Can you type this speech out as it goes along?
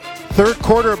Third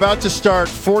quarter about to start,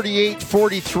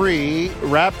 48-43.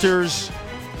 Raptors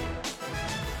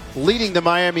leading the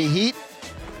Miami Heat.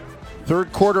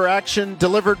 Third quarter action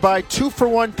delivered by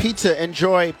 2-for-1 Pizza.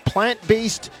 Enjoy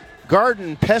plant-based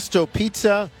garden pesto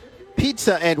pizza,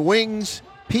 pizza and wings,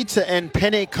 pizza and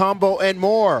penne combo, and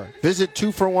more. Visit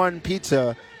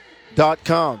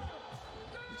 2for1pizza.com.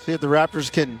 See if the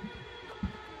Raptors can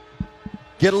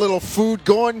get a little food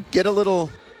going, get a little...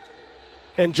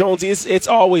 And Jonesy, it's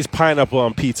always pineapple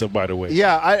on pizza, by the way.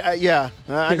 Yeah,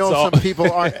 I know some people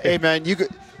aren't. Hey, man, you can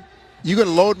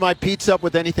load my pizza up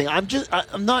with anything. I'm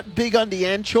not big on the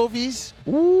anchovies.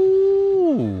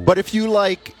 Ooh. But if you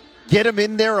get them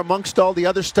in there amongst all the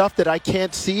other stuff that I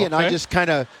can't see, and I just kind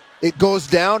of it goes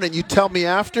down, and you tell me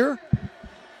after.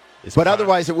 But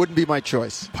otherwise, it wouldn't be my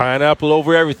choice. Pineapple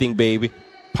over everything, baby.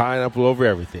 Pineapple over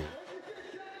everything.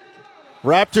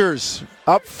 Raptors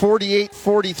up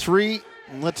 48-43.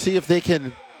 Let's see if they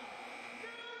can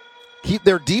keep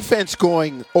their defense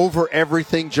going over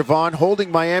everything. Javon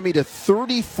holding Miami to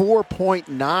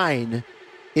 34.9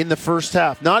 in the first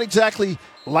half. Not exactly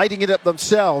lighting it up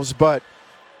themselves, but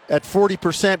at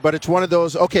 40%. But it's one of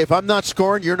those, okay, if I'm not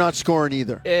scoring, you're not scoring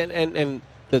either. And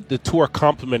the two are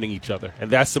complementing each other,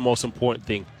 and that's the most important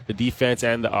thing, the defense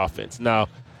and the offense. Now,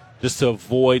 just to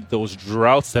avoid those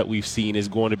droughts that we've seen is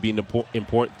going to be an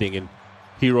important thing. And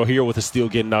Hero here with a steal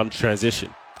getting out in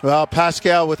transition. Well,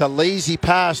 Pascal with a lazy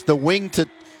pass, the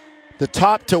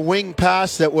top to wing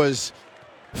pass that was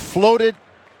floated.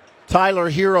 Tyler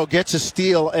Hero gets a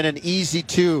steal and an easy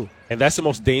two. And that's the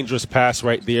most dangerous pass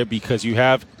right there because you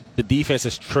have the defense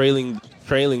is trailing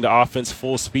the offense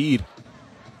full speed.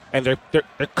 And they're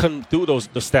cutting through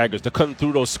the staggers. They're cutting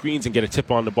through those screens and get a tip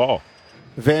on the ball.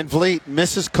 Van Vliet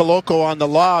misses Koloko on the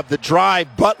lob. The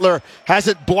drive. Butler has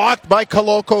it blocked by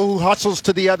Koloko, who hustles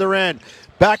to the other end.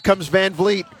 Back comes Van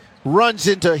Vliet. Runs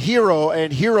into Hero,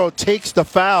 and Hero takes the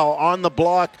foul on the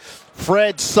block.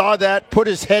 Fred saw that, put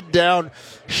his head down,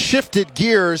 shifted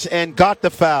gears, and got the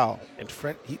foul. And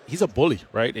Fred, he's a bully,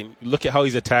 right? And look at how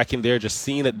he's attacking there, just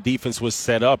seeing that defense was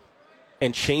set up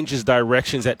and changes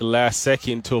directions at the last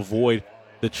second to avoid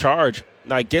the charge.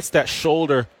 Now he gets that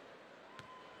shoulder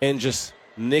and just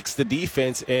nicks the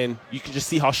defense, and you can just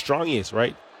see how strong he is,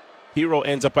 right? Hero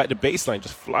ends up at the baseline,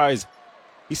 just flies.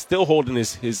 He's still holding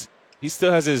he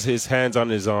still has his hands on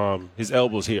his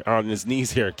elbows here, on his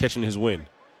knees here, catching his wind.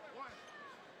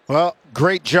 Well,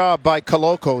 great job by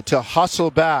Koloko to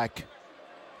hustle back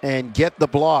and get the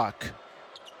block.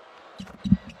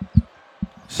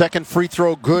 Second free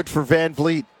throw good for Van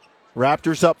Vliet.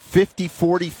 Raptors up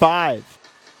 50-45.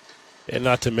 And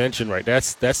not to mention, right,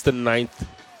 that's the ninth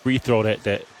free throw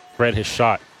that Fred has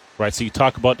shot, right? So you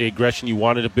talk about the aggression. You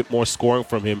wanted a bit more scoring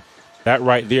from him. That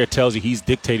right there tells you he's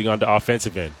dictating on the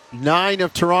offensive end. 9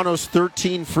 of Toronto's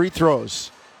 13 free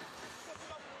throws.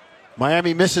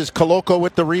 Miami misses. Koloko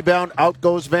with the rebound. Out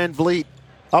goes Van Vliet.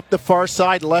 Up the far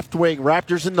side, left wing.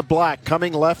 Raptors in the black,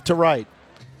 coming left to right.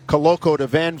 Koloko to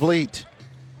Van Vliet.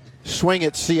 Swing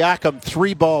it, Siakam,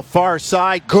 3-ball, far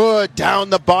side, good,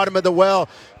 down the bottom of the well.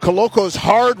 Koloko's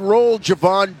hard roll,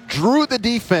 Javon, drew the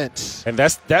defense. And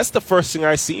that's the first thing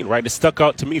I seen, right? It stuck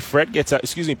out to me.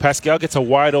 Pascal gets a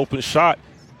wide open shot,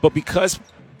 but because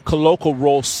Koloko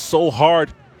rolls so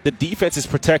hard, the defense is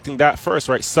protecting that first,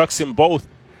 right? Sucks in both.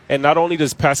 And not only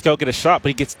does Pascal get a shot, but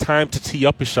he gets time to tee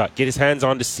up a shot, get his hands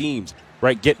on the seams,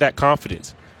 right? Get that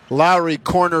confidence. Lowry,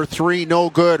 corner three, no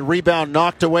good. Rebound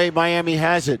knocked away. Miami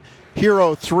has it.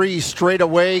 Hero three, straight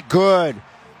away, good.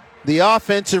 The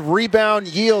offensive rebound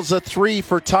yields a three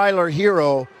for Tyler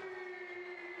Hero.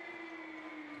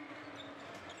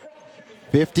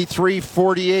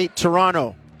 53-48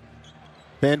 Toronto.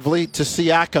 Van Vliet to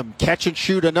Siakam. Catch and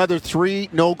shoot, another three,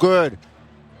 no good.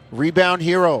 Rebound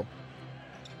Hero.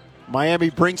 Miami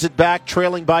brings it back,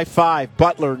 trailing by 5.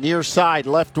 Butler, near side,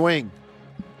 left wing.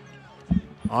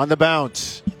 On the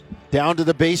bounce, down to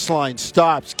the baseline,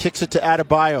 stops, kicks it to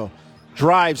Adebayo,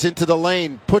 drives into the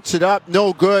lane, puts it up,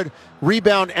 no good.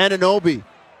 Rebound Anunoby.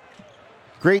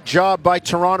 Great job by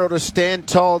Toronto to stand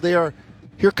tall there.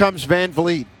 Here comes Van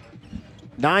Vliet.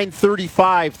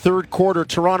 9:35, third quarter,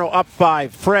 Toronto up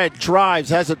 5. Fred drives,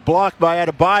 has it blocked by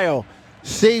Adebayo,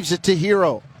 saves it to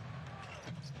Hero.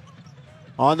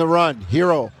 On the run,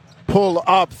 Hero, pull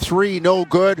up, 3, no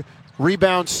good.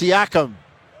 Rebound Siakam.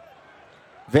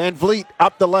 Van Vliet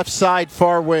up the left side,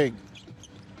 far wing.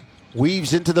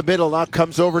 Weaves into the middle, now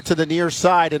comes over to the near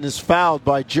side and is fouled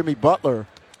by Jimmy Butler.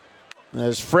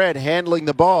 As Fred handling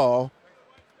the ball,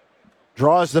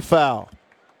 draws the foul.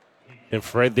 And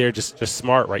Fred there just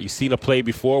smart, right? You've seen a play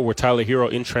before where Tyler Hero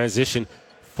in transition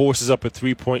forces up a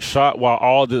three-point shot while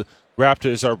all the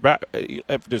Raptors are back.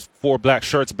 There's 4 black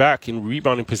shirts back in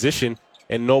rebounding position,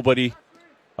 and nobody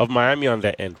of Miami on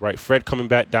that end, right? Fred coming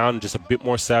back down, just a bit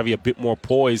more savvy, a bit more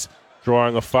poised,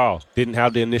 drawing a foul. Didn't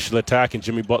have the initial attack, and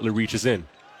Jimmy Butler reaches in.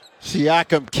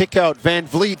 Siakam kick out. Van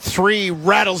Vliet 3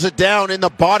 rattles it down in the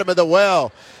bottom of the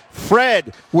well.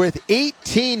 Fred with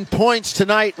 18 points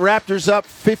tonight. Raptors up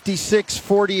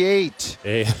 56-48.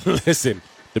 Hey, listen,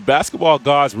 the basketball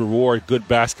gods reward good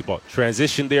basketball.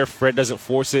 Transition there. Fred doesn't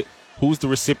force it. Who's the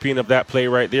recipient of that play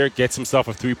right there? Gets himself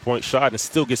a 3-point shot and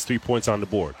still gets 3 points on the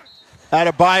board.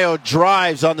 Adebayo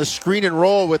drives on the screen and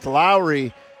roll with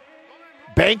Lowry.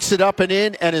 Banks it up and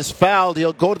in and is fouled.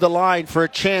 He'll go to the line for a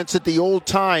chance at the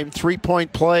old-time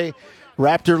 3-point play.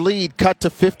 Raptor lead cut to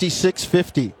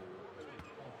 56-50.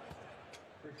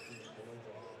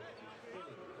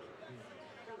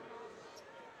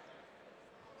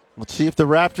 Let's see if the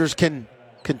Raptors can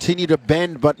continue to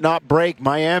bend but not break.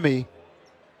 Miami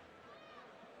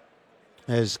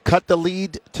has cut the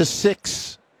lead to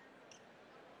 6.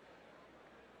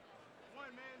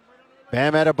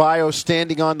 Bam Adebayo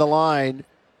standing on the line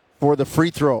for the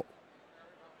free throw.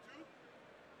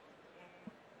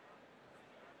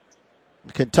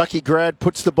 The Kentucky grad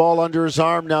puts the ball under his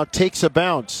arm, now takes a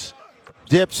bounce.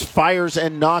 Dips, fires,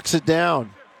 and knocks it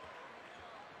down.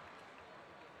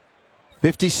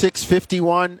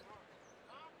 56-51.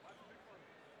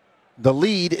 The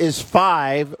lead is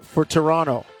 5 for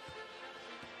Toronto.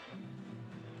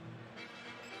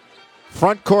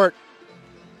 Front court.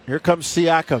 Here comes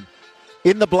Siakam.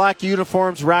 In the black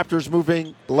uniforms, Raptors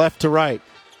moving left to right.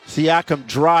 Siakam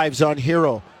drives on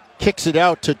Hero. Kicks it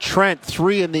out to Trent.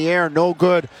 3 in the air, no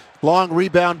good. Long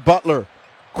rebound, Butler.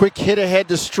 Quick hit ahead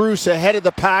to Strus, ahead of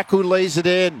the pack, who lays it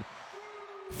in.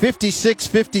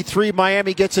 56-53,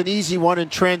 Miami gets an easy one in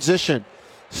transition.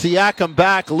 Siakam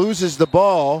back, loses the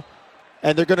ball,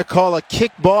 and they're going to call a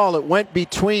kick ball. It went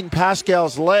between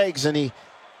Pascal's legs, and he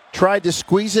tried to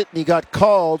squeeze it, and he got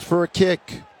called for a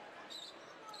kick.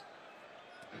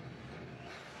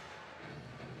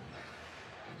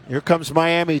 Here comes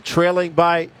Miami, trailing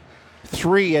by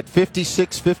 3 at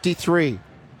 56-53.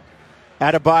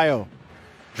 Adebayo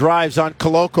drives on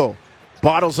Koloko.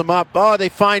 Bottles him up. Oh, they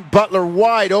find Butler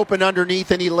wide open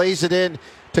underneath, and he lays it in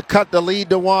to cut the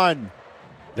lead to 1.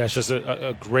 That's just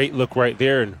a great look right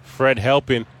there, and Fred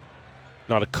helping.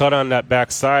 Now the cut on that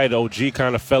backside, OG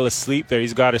kind of fell asleep there.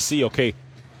 He's got to see, okay,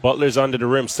 Butler's under the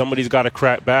rim. Somebody's got to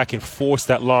crack back and force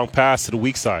that long pass to the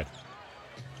weak side.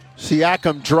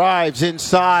 Siakam drives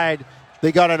inside.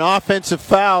 They got an offensive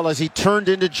foul as he turned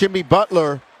into Jimmy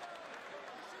Butler.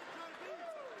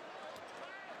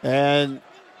 And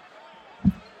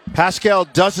Pascal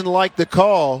doesn't like the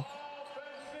call.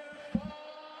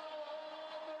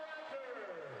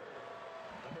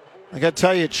 I got to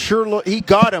tell you, he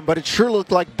got him, but it sure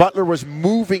looked like Butler was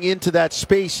moving into that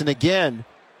space and again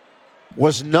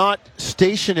was not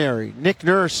stationary. Nick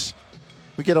Nurse,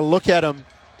 we get a look at him,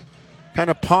 kind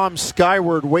of palm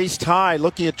skyward, waist high,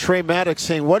 looking at Trey Maddox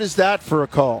saying, what is that for a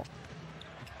call?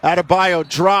 Adebayo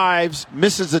drives,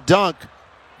 misses a dunk,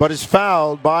 but is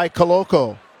fouled by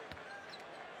Koloko.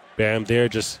 Bam there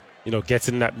just, gets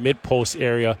in that mid-post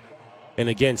area and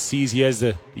again sees he has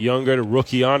the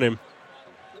rookie on him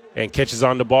and catches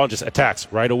on the ball and just attacks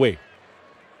right away.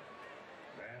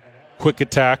 Quick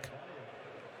attack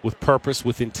with purpose,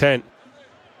 with intent,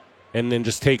 and then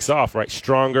just takes off, right?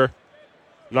 Stronger.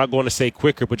 I'm not going to say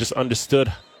quicker, but just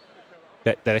understood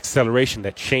that acceleration,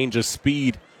 that change of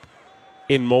speed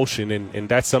in motion. And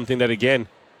that's something that, again,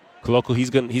 Koloko, he's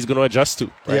going to adjust to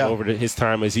over his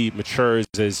time as he matures.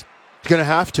 He's going to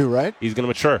have to, right? He's going to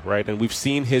mature, right? And we've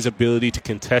seen his ability to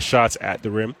contest shots at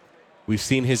the rim. We've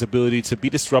seen his ability to be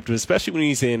disruptive, especially when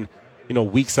he's in,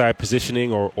 weak side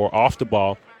positioning or off the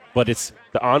ball. But it's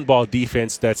the on-ball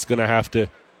defense that's going to have to,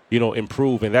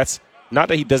 improve. And that's not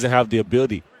that he doesn't have the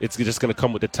ability. It's just going to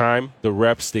come with the time, the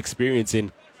reps, the experience.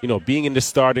 And, being in the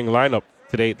starting lineup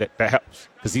today, that helps.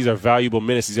 Because these are valuable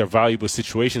minutes. These are valuable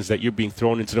situations that you're being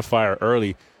thrown into the fire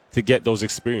early to get those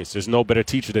experience. There's no better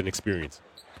teacher than experience.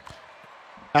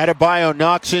 Adebayo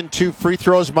knocks in 2 free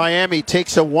throws. Miami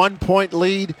takes a 1-point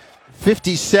lead,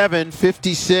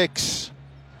 57-56.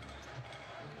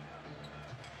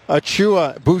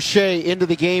 Achua, Boucher into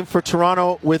the game for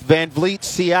Toronto with Van Vliet,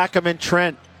 Siakam, and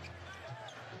Trent.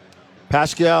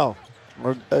 Pascal,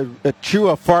 or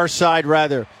Achua, far side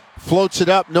rather, floats it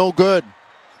up, no good.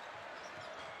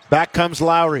 Back comes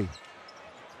Lowry.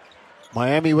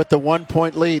 Miami with the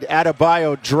 1-point lead.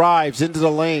 Adebayo drives into the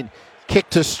lane. Kick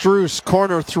to Strus,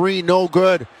 corner 3, no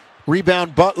good.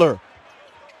 Rebound Butler.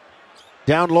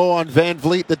 Down low on Van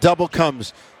Vliet, the double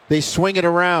comes. They swing it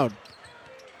around.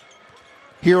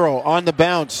 Hero on the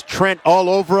bounce. Trent all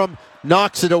over him,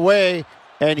 knocks it away,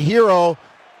 and Hero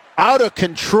out of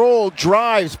control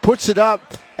drives, puts it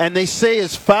up, and they say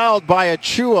is fouled by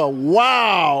Achua.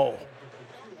 Wow!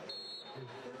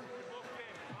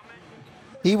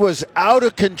 He was out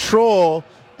of control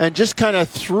and just kind of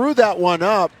threw that one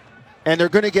up, and they're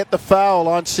going to get the foul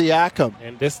on Siakam.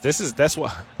 And that's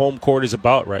what home court is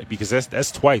about, right? Because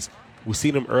that's twice. We've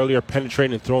seen him earlier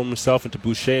penetrating and throwing himself into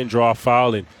Boucher and draw a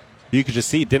foul, and you could just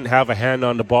see he didn't have a hand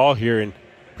on the ball here and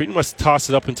pretty much tossed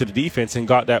it up into the defense and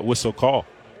got that whistle call.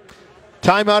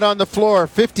 Timeout on the floor,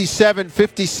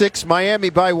 57-56,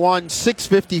 Miami by 1,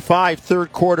 6:55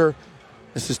 third quarter.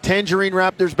 This is Tangerine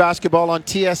Raptors basketball on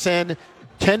TSN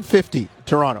 1050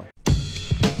 Toronto.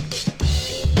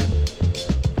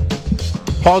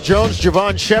 Paul Jones,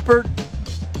 Javon Shepard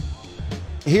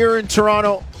here in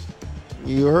Toronto.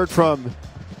 You heard from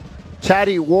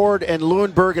Taddy Ward and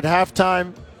Lewinberg at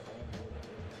halftime.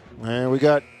 And we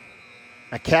got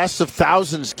a cast of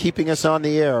thousands keeping us on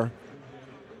the air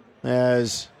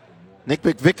as Nick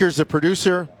McVickers, the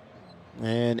producer,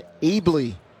 and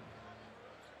ably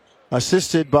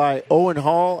assisted by Owen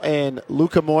Hall and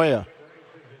Luca Moya.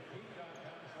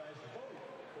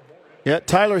 Yeah,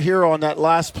 Tyler Hero on that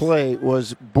last play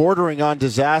was bordering on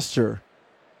disaster.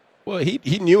 Well, he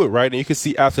knew it, right? And you could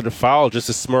see after the foul just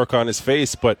a smirk on his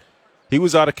face, but he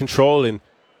was out of control, and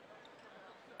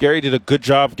Gary did a good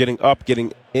job getting up,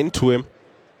 getting into him.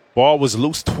 Ball was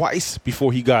loose twice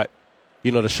before he got,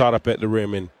 the shot up at the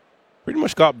rim, and pretty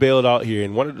much got bailed out here.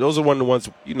 And those are one of the ones,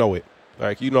 you know it.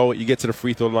 Like, you get to the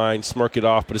free throw line, smirk it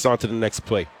off, but it's on to the next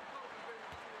play.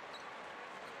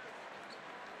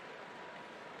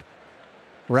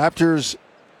 Raptors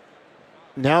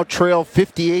now trail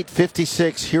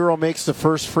 58-56. Hero makes the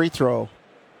first free throw.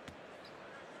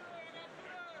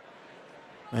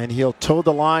 And he'll toe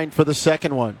the line for the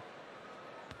second one.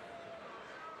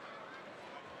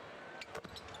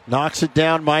 Knocks it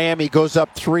down. Miami goes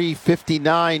up 3,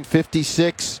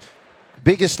 59-56.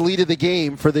 Biggest lead of the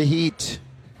game for the Heat.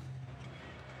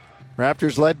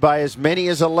 Raptors led by as many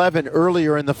as 11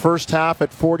 earlier in the first half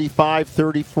at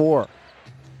 45-34.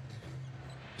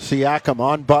 Siakam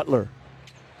on Butler.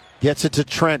 Gets it to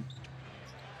Trent.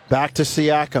 Back to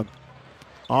Siakam.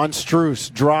 On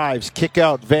Strus. Drives. Kick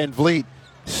out. Van Vliet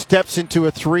steps into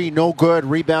a three. No good.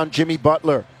 Rebound Jimmy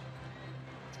Butler.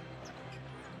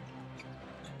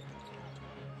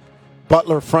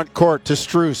 Butler front court to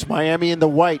Strus. Miami in the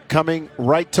white coming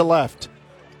right to left.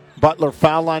 Butler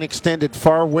foul line extended.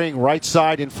 Far wing. Right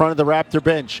side in front of the Raptor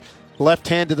bench. Left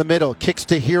hand to the middle. Kicks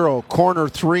to Hero. Corner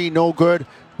three. No good.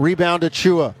 Rebound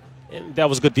Achua. And that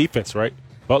was good defense, right?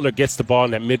 Butler gets the ball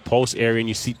in that mid-post area, and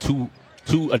you see two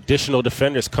additional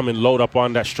defenders come and load up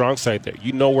on that strong side there.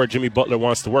 You know where Jimmy Butler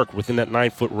wants to work, within that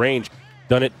 9-foot range.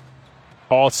 Done it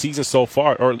all season so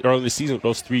far, or early in the season with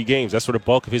those 3 games. That's where the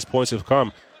bulk of his points have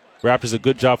come. Raptors a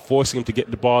good job forcing him to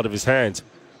get the ball out of his hands.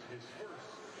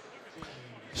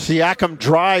 Siakam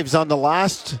drives on the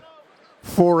last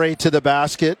foray to the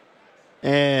basket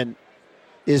and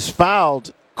is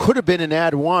fouled. Could have been an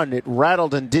ad one. It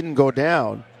rattled and didn't go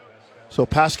down. So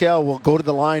Pascal will go to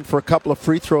the line for a couple of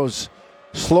free throws.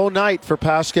 Slow night for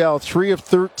Pascal. 3 of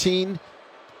 13.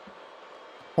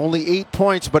 Only 8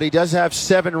 points, but he does have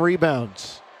 7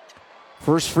 rebounds.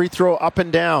 First free throw up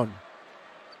and down.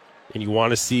 And you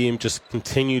want to see him just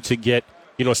continue to get,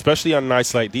 especially on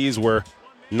nights like these where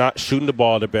not shooting the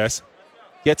ball the best,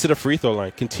 get to the free throw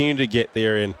line. Continue to get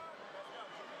there. And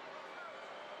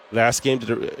last game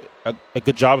did a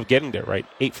good job of getting there, right?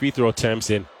 8 free throw attempts,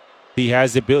 and he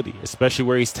has the ability, especially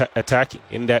where he's attacking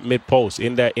in that mid post,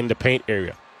 in the paint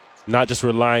area, not just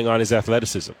relying on his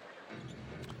athleticism.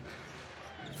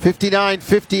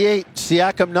 59-58.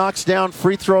 Siakam knocks down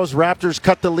free throws. Raptors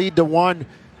cut the lead to 1.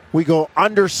 We go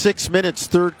under 6 minutes,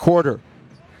 third quarter.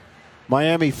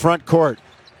 Miami front court.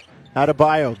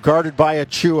 Adebayo guarded by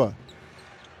Achua.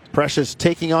 Precious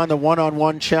taking on the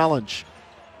one-on-one challenge.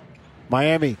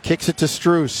 Miami kicks it to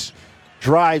Strus.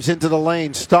 Drives into the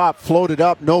lane. Stop. Floated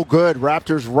up. No good.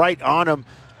 Raptors right on him.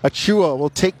 Achua will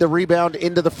take the rebound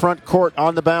into the front court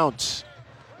on the bounce.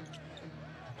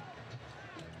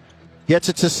 Gets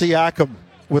it to Siakam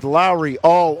with Lowry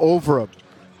all over him.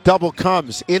 Double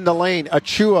comes in the lane.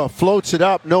 Achua floats it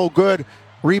up. No good.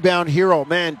 Rebound Hero.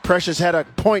 Man, Precious had a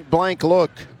point-blank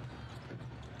look.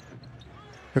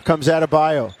 Here comes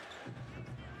Adebayo.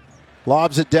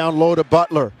 Lobs it down low to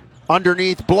Butler.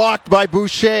 Underneath, blocked by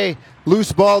Boucher.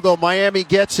 Loose ball, though. Miami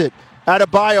gets it.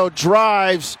 Adebayo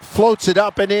drives, floats it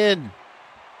up and in.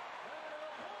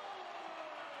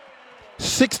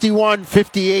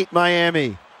 61-58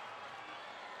 Miami.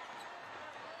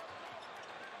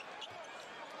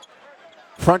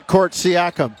 Front court,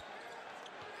 Siakam.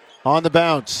 On the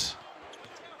bounce.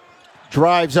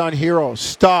 Drives on Hero.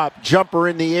 Stop. Jumper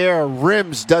in the air.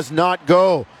 Rims does not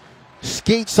go.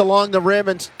 Skates along the rim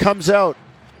and comes out.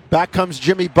 Back comes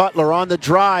Jimmy Butler on the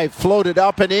drive. Floated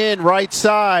up and in. Right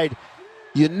side.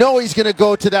 You know he's going to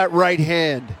go to that right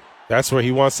hand. That's where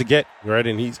he wants to get, right?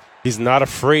 And he's not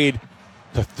afraid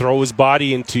to throw his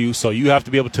body into you, so you have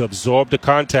to be able to absorb the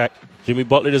contact. Jimmy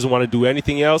Butler doesn't want to do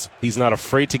anything else. He's not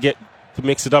afraid to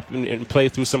mix it up and play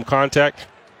through some contact.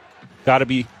 Got to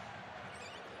be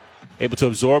able to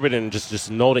absorb it and just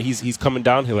know that he's coming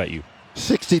downhill at you.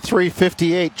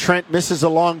 63-58. Trent misses a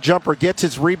long jumper, gets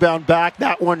his rebound back.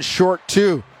 That one's short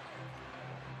too.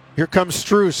 Here comes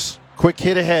Strus. Quick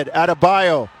hit ahead.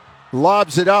 Adebayo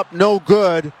lobs it up. No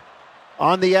good.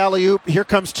 On the alley-oop, here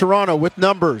comes Toronto with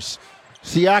numbers.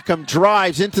 Siakam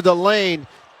drives into the lane,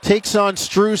 takes on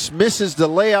Strus, misses the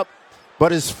layup,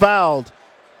 but is fouled.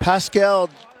 Pascal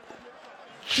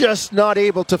just not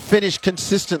able to finish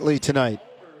consistently tonight.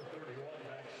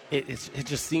 It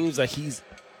just seems like he's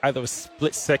either a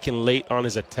split second late on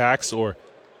his attacks or,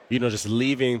 just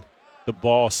leaving the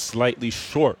ball slightly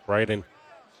short, right? And,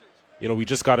 we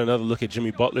just got another look at Jimmy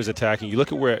Butler's attacking. You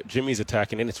look at where Jimmy's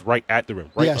attacking, and it's right at the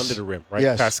rim, right under the rim, right?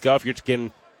 Yes. Pascal, if you're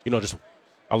getting, just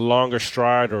a longer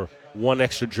stride or one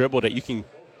extra dribble that you can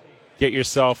get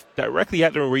yourself directly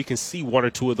at the rim where you can see one or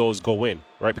two of those go in,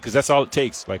 right? Because that's all it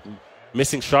takes. Like,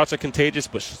 missing shots are contagious,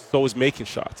 but so is making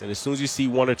shots. And as soon as you see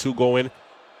one or two go in,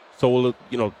 so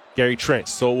will, Gary Trent,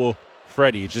 so will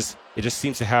Freddie. It just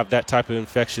seems to have that type of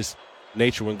infectious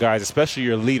nature when guys, especially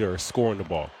your leader, are scoring the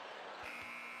ball.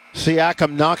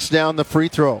 Siakam knocks down the free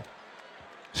throw.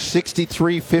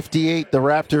 63-58, the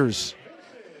Raptors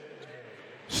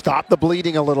stop the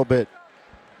bleeding a little bit.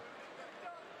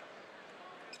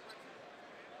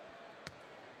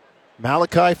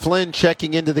 Malachi Flynn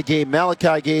checking into the game.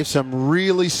 Malachi gave some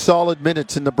really solid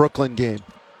minutes in the Brooklyn game.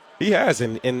 He has,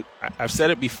 and I've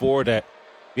said it before that,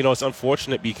 it's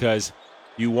unfortunate because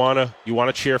you wanna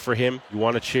cheer for him, you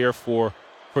want to cheer for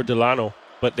Delano,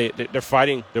 but they're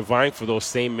fighting, they're vying for those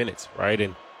same minutes, right?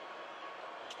 And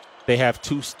they have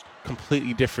two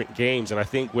completely different games, and I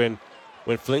think when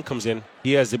Flynn comes in,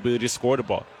 he has the ability to score the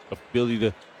ball, the ability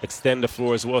to extend the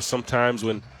floor as well. Sometimes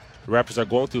when the Raptors are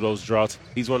going through those droughts,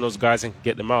 he's one of those guys that can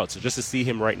get them out. So just to see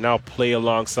him right now play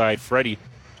alongside Freddie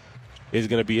is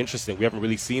going to be interesting. We haven't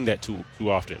really seen that too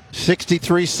often.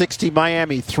 63-60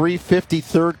 Miami, 3:50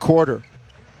 third quarter.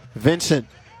 Vincent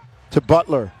to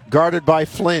Butler, guarded by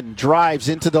Flynn, drives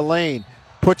into the lane,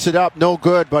 puts it up, no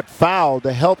good, but fouled.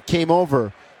 The help came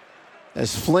over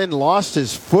as Flynn lost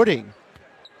his footing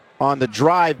on the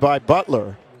drive by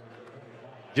Butler.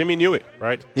 Jimmy knew it,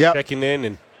 right? Yeah. Checking in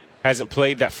and hasn't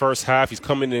played that first half. He's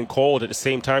coming in cold. At the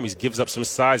same time, he gives up some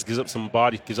size, gives up some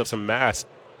body, gives up some mass.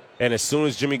 And as soon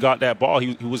as Jimmy got that ball,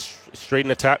 he was straight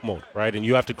in attack mode, right? And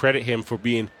you have to credit him for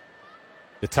being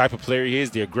the type of player he is,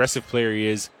 the aggressive player he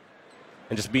is,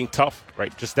 and just being tough,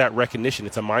 right? Just that recognition.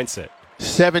 It's a mindset.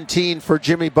 17 for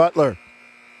Jimmy Butler.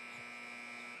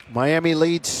 Miami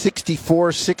leads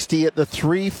 64-60 at the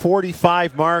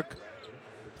 3:45 mark.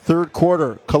 Third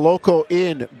quarter. Koloko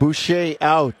in, Boucher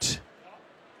out.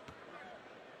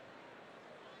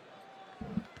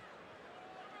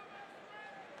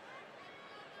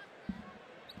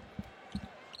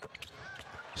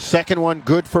 Second one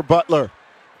good for Butler.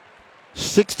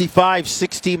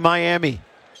 65-60 Miami.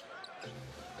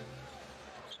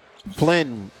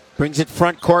 Flynn brings it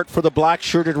front court for the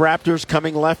black-shirted Raptors,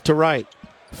 coming left to right.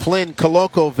 Flynn,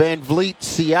 Koloko, Van Vliet,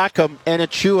 Siakam, and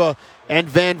Achua. And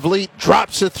Van Vliet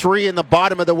drops a three in the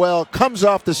bottom of the well, comes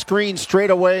off the screen straight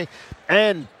away,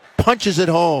 and punches it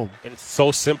home. And it's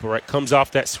so simple, right? Comes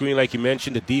off that screen like you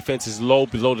mentioned. The defense is low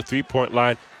below the three-point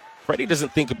line. Freddie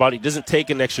doesn't think about it. He doesn't take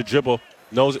an extra dribble.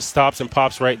 Knows it stops and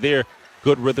pops right there.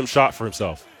 Good rhythm shot for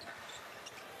himself.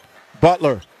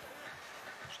 Butler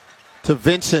to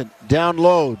Vincent, down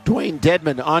low. Dwayne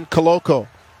Dedmon on Koloko.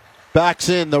 Backs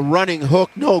in, the running hook,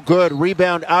 no good.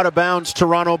 Rebound out of bounds,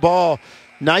 Toronto ball.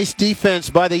 Nice defense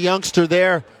by the youngster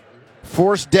there.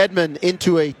 Forced Dedmon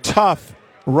into a tough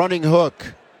running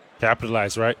hook.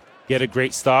 Capitalize, right? Get a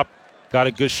great stop. Got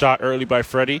a good shot early by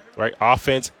Freddie, right?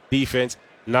 Offense, defense.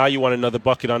 Now you want another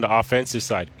bucket on the offensive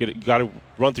side. You got to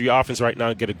run through your offense right now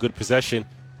and get a good possession.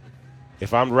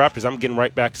 If I'm the Raptors, I'm getting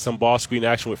right back to some ball screen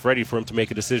action with Freddie for him to make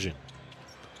a decision.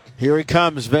 Here he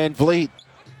comes, Van Vliet.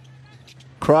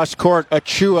 Cross court,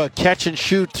 Achua, catch and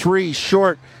shoot, three,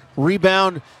 short.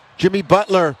 Rebound, Jimmy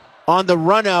Butler on the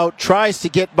run out, tries to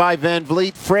get by Van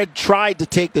Vliet. Fred tried to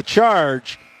take the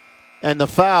charge, and the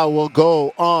foul will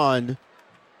go on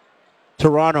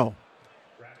Toronto.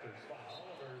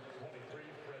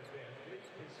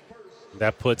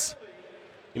 That puts,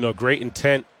 great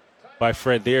intent by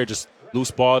Fred there, just loose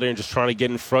ball there and just trying to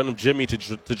get in front of Jimmy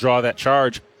to draw that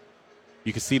charge.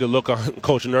 You can see the look on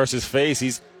Coach Nurse's face.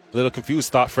 He's a little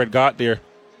confused, thought Fred got there.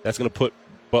 That's going to put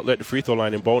Butler at the free throw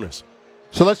line in bonus.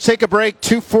 So let's take a break.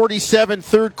 2:47,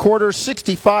 third quarter,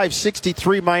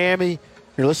 65-63 Miami.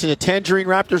 You're listening to Tangerine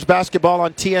Raptors basketball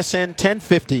on TSN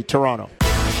 1050 Toronto.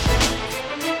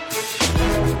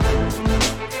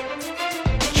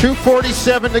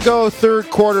 2:47 to go, third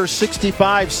quarter,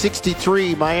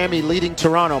 65-63. Miami leading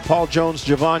Toronto. Paul Jones,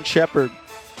 Javon Shepherd.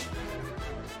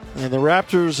 And the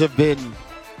Raptors have been,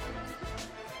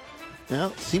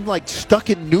 seemed like stuck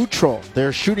in neutral.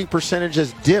 Their shooting percentage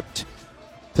has dipped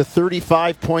to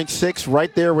 35.6,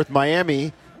 right there with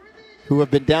Miami, who have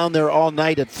been down there all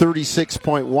night at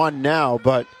 36.1 now.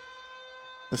 But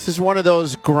this is one of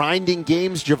those grinding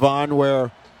games, Javon,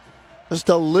 where just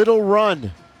a little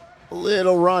run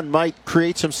might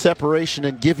create some separation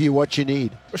and give you what you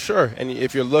need. For sure. And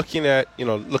if you're looking at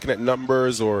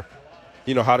numbers or,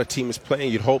 how the team is playing,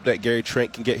 you'd hope that Gary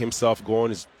Trent can get himself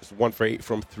going. Is 1 for 8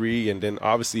 from 3. And then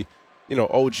obviously,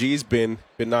 OG's been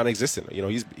non-existent.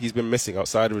 He's been missing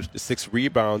outside of the 6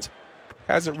 rebounds.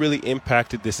 Hasn't really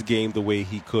impacted this game the way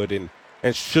he could and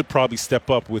should probably step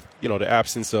up with, the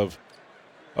absence of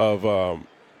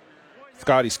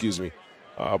Scotty,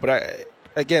 But I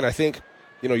think,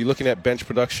 you're looking at bench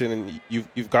production, and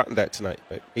you've gotten that tonight,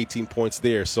 18 points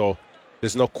there. So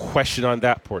there's no question on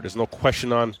that part. There's no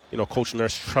question on, Coach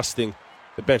Nurse trusting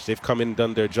the bench. They've come in and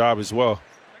done their job as well.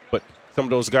 But some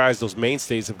of those guys, those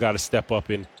mainstays, have got to step up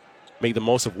and make the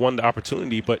most of one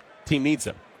opportunity, but team needs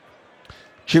them.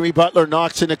 Jimmy Butler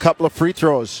knocks in a couple of free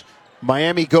throws.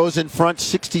 Miami goes in front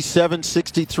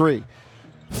 67-63.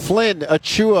 Flynn,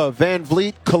 Achua, Van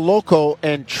Vliet, Koloko,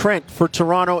 and Trent for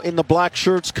Toronto in the black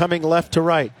shirts coming left to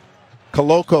right.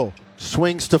 Koloko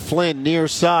swings to Flynn near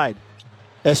side.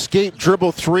 Escape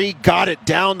dribble 3, got it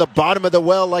down the bottom of the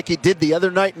well like he did the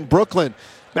other night in Brooklyn.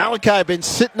 Malachi been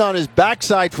sitting on his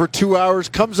backside for 2 hours,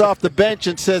 comes off the bench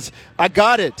and says, I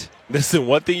got it. Listen,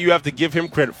 one thing you have to give him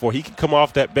credit for, he can come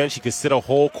off that bench, he can sit a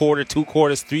whole quarter, 2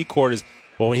 quarters, 3 quarters.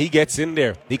 But when he gets in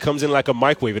there, he comes in like a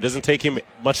microwave. It doesn't take him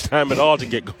much time at all to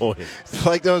get going. It's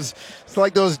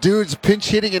like those dudes pinch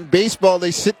hitting in baseball.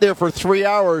 They sit there for 3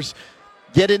 hours,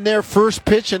 get in there first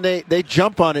pitch, and they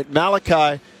jump on it.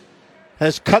 Malachi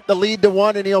has cut the lead to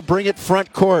 1, and he'll bring it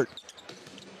front court.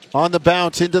 On the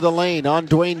bounce into the lane on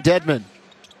Dwayne Dedmon.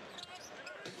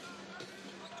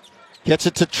 Gets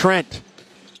it to Trent.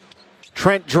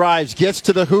 Trent drives, gets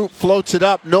to the hoop, floats it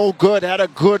up. No good. Had a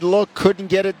good look. Couldn't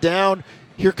get it down.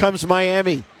 Here comes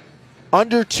Miami.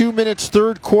 Under 2 minutes,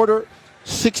 third quarter,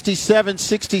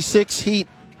 67-66 Heat.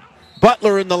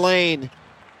 Butler in the lane.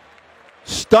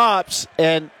 Stops,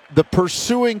 and the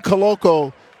pursuing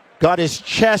Koloko got his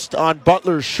chest on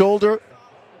Butler's shoulder.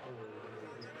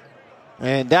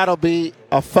 And that'll be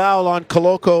a foul on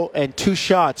Koloko and 2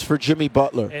 shots for Jimmy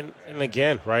Butler. And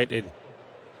again, right,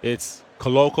 it's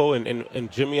Koloko,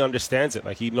 and Jimmy understands it.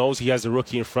 Like, he knows he has a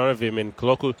rookie in front of him, and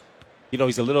Koloko,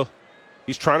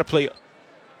 he's trying to play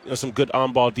some good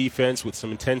on-ball defense with some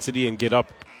intensity and get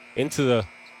up into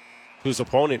his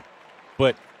opponent,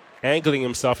 but angling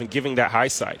himself and giving that high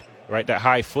side, right, that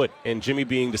high foot. And Jimmy,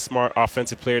 being the smart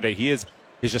offensive player that he is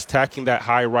just attacking that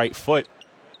high right foot,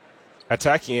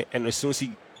 attacking it, and as soon as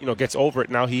he gets over it,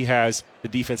 now he has the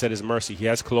defense at his mercy. He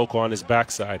has Koloko on his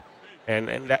backside.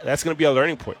 And that's going to be a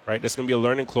learning point, right? That's going to be a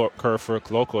learning curve for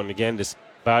Koloko. And, again, this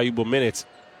valuable minutes.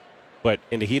 But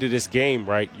in the heat of this game,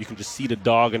 right, you can just see the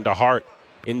dog and the heart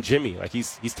in Jimmy. Like,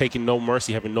 he's taking no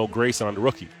mercy, having no grace on the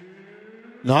rookie.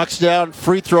 Knocks down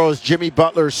free throws, Jimmy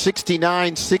Butler,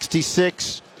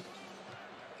 69-66.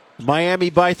 Miami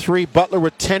by 3. Butler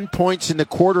with 10 points in the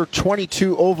quarter,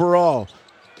 22 overall.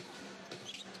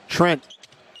 Trent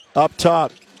up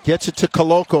top, gets it to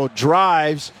Koloko,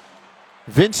 drives.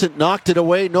 Vincent knocked it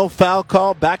away, no foul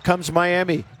call. Back comes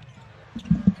Miami.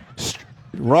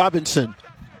 Robinson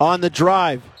on the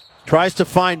drive, tries to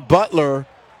find Butler,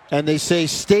 and they say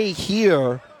stay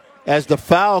here as the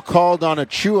foul called on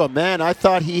Achua. Man, I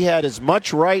thought he had as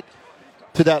much right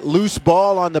to that loose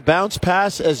ball on the bounce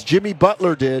pass as Jimmy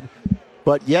Butler did,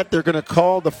 but yet they're going to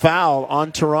call the foul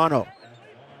on Toronto.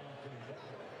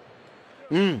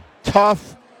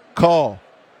 Tough call.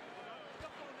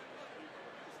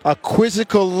 A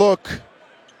quizzical look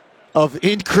of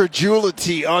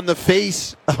incredulity on the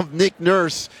face of Nick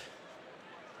Nurse,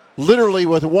 literally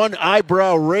with one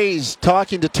eyebrow raised,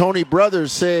 talking to Tony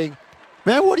Brothers, saying,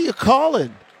 man, what are you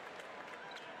calling?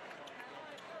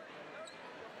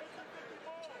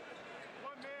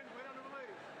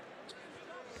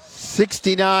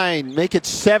 69, make it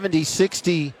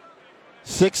 70-66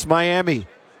 Miami.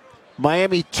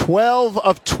 Miami 12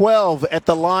 of 12 at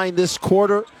the line this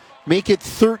quarter, make it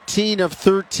 13 of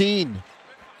 13.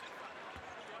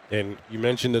 And you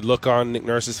mentioned the look on Nick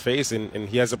Nurse's face, and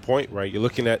he has a point, right? You're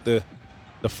looking at the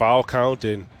foul count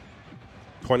and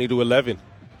 20-11,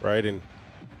 right? And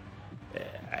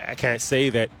I can't say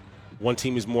that one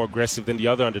team is more aggressive than the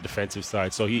other on the defensive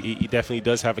side, so he definitely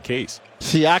does have a case.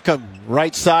 Siakam,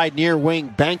 right side, near wing,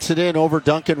 banks it in over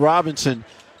Duncan Robinson.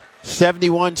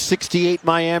 71-68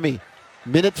 Miami.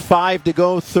 Minute 5 to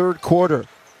go, third quarter.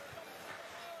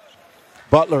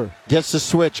 Butler gets the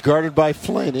switch, guarded by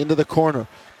Flynn, into the corner.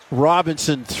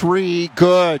 Robinson, three,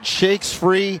 good. Shakes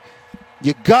free.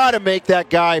 You got to make that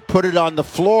guy put it on the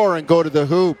floor and go to the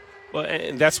hoop. Well,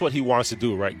 and that's what he wants to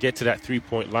do, right? Get to that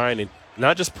three-point line and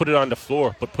not just put it on the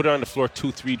floor, but put it on the floor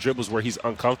 2-3 dribbles where he's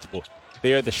uncomfortable.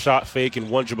 There, the shot fake and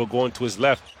one dribble going to his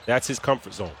left. That's his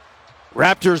comfort zone.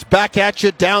 Raptors back at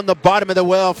you down the bottom of the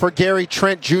well for Gary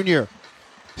Trent Jr.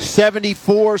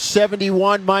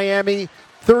 74-71 Miami.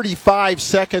 35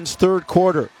 seconds, third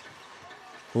quarter.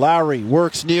 Lowry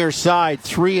works near side.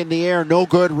 Three in the air, no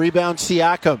good. Rebound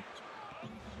Siakam.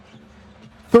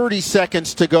 30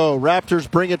 seconds to go. Raptors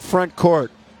bring it front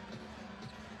court.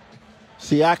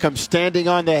 Siakam standing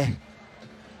on the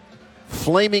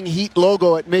Flaming Heat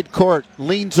logo at midcourt.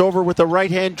 Leans over with a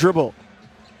right-hand dribble.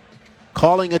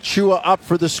 Calling Achua up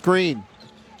for the screen.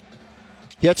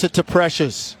 Gets it to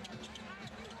Precious.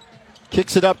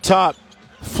 Kicks it up top.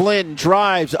 Flynn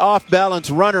drives, off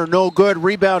balance, runner, no good.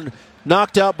 Rebound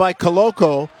knocked out by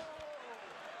Koloko.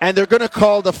 And they're going to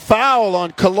call the foul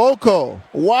on Koloko.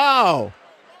 Wow.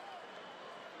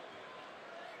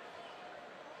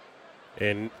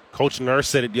 And Coach Nurse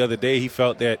said it the other day. He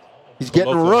felt that he's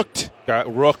getting rooked.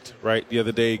 Got rooked, right, the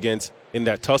other day in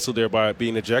that tussle there by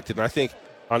being ejected. And I think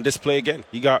on this play again,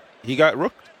 he got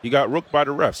rooked. He got rooked by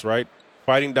the refs, right?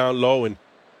 Fighting down low and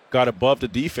got above the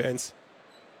defense.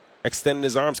 Extending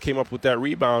his arms, came up with that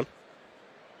rebound.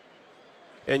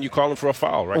 And you call him for a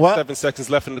foul, right? Well, 7 seconds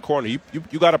left in the corner. You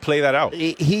got to play that out.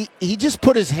 He just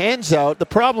put his hands out. The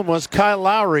problem was Kyle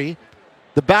Lowry,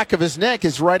 the back of his neck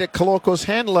is right at Koloko's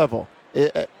hand level,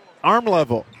 arm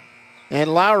level.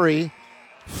 And Lowry,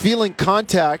 feeling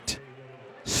contact,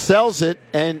 sells it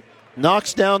and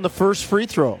knocks down the first free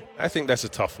throw. I think that's a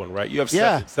tough one, right? You have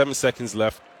 7 seconds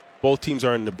left. Both teams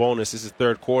are in the bonus. This is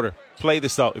third quarter. Play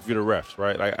this out if you're the refs,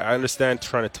 right? I understand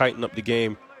trying to tighten up the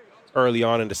game early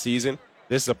on in the season.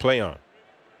 This is a play on.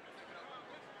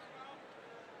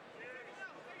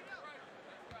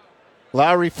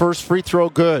 Lowry, first free throw,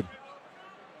 good.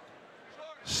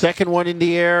 Second one in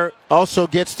the air, also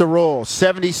gets the roll.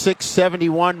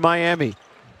 76-71 Miami.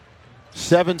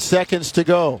 7 seconds to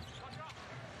go.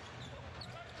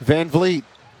 Van Vliet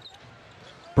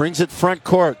brings it front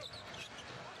court.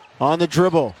 On the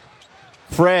dribble.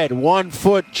 Fred, 1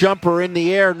 foot jumper in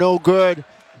the air, no good.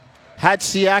 Had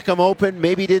Siakam open,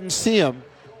 maybe didn't see him.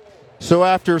 So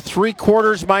after 3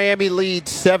 quarters, Miami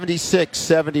leads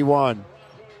 76-71.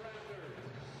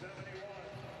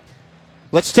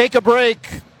 Let's take a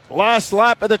break. Last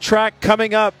lap of the track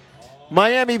coming up.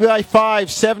 Miami by 5,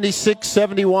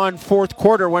 76-71, fourth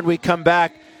quarter when we come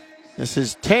back. This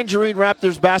is Tangerine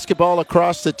Raptors basketball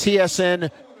across the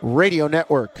TSN radio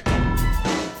network.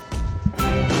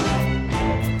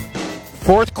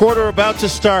 Fourth quarter about to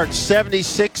start,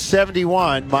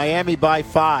 76-71, Miami by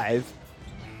 5.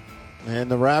 And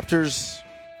the Raptors,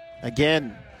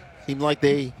 again, seem like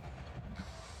they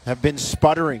have been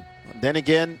sputtering. Then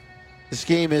again, this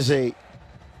game is a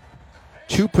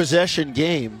 2-possession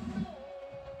game.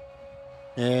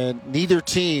 And neither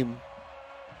team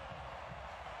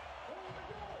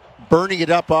burning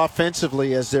it up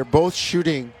offensively as they're both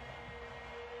shooting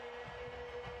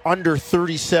under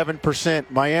 37%.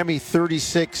 Miami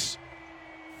 36-5,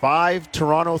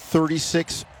 Toronto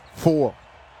 36-4.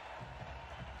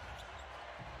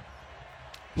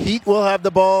 Heat will have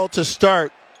the ball to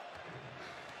start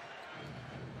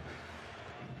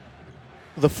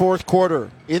the fourth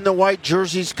quarter. In the white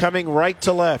jerseys coming right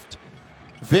to left.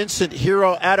 Vincent,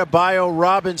 Hero, Adebayo,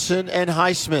 Robinson, and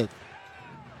Highsmith.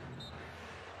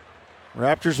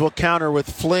 Raptors will counter with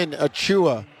Flynn,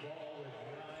 Achua,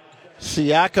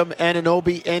 Siakam,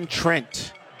 Anunoby, and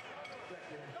Trent.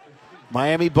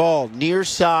 Miami ball, near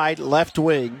side, left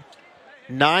wing.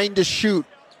 9 to shoot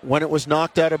when it was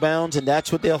knocked out of bounds, and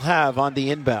that's what they'll have on the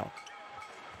inbound.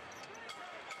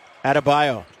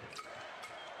 Adebayo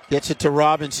gets it to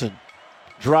Robinson.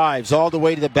 Drives all the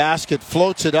way to the basket,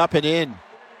 floats it up and in.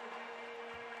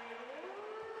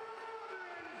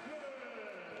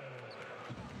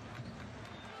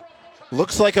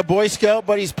 Looks like a Boy Scout,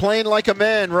 but he's playing like a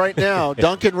man right now.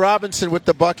 Duncan Robinson with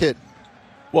the bucket.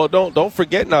 Well, don't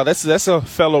forget now. That's a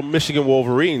fellow Michigan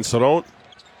Wolverine, so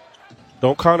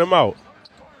don't count him out.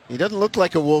 He doesn't look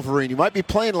like a Wolverine. He might be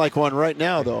playing like one right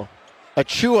now, though.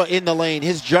 Achua in the lane.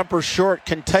 His jumper short,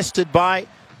 contested by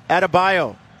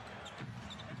Adebayo.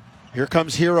 Here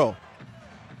comes Hero.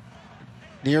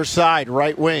 Near side,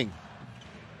 right wing.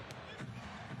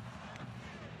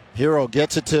 Hero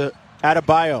gets it to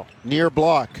Adebayo. Near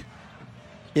block.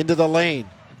 Into the lane.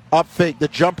 Up fake. The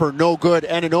jumper, no good.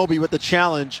 Anunoby with the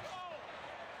challenge.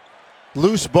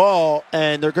 Loose ball,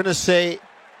 and they're going to say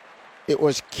it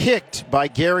was kicked by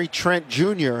Gary Trent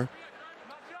Jr.,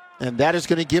 and that is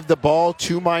going to give the ball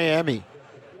to Miami.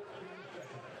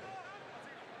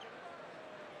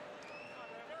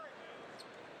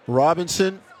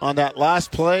 Robinson on that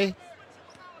last play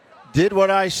did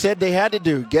what I said they had to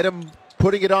do, get him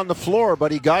putting it on the floor,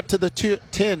 but he got to the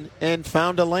tin and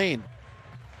found a lane.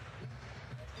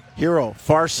 Hero,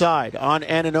 far side on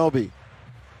Anunoby.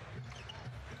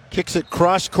 Kicks it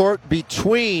cross court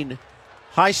between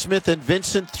Highsmith and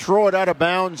Vincent. Throw it out of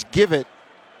bounds. Give it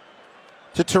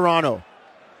to Toronto.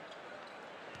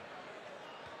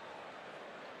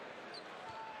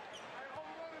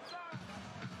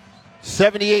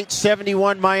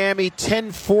 (78-71) Miami.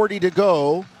 10:40 to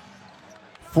go.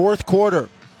 Fourth quarter.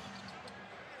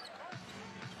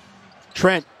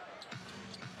 Trent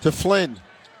to Flynn.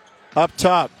 Up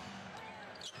top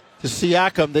to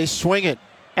Siakam. They swing it.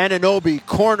 Anunoby,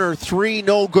 corner three,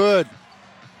 no good.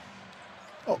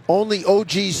 Only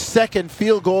OG's second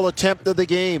field goal attempt of the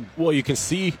game. Well, you can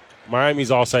see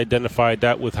Miami's also identified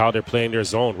that with how they're playing their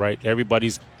zone, right?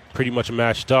 Everybody's pretty much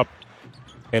matched up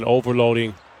and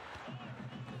overloading,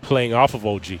 playing off of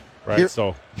OG, right?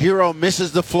 Hero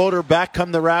misses the floater. Back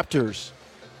come the Raptors.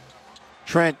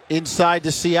 Trent inside to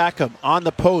Siakam on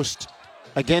the post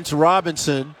against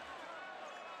Robinson.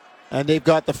 And they've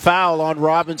got the foul on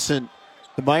Robinson.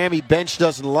 The Miami bench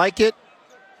doesn't like it,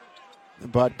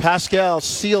 but Pascal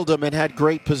sealed him and had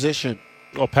great position.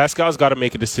 Well, Pascal's got to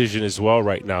make a decision as well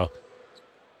right now.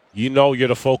 You know you're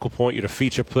the focal point. You're the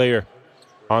feature player.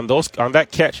 On that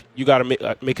catch, you got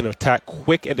to make an attack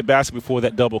quick at the basket before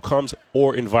that double comes,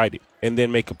 or invite it, and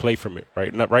then make a play from it.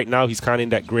 Right now, he's kind of in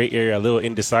that gray area, a little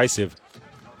indecisive.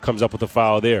 Comes up with a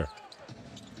foul there.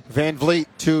 Van Vliet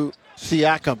to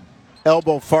Siakam.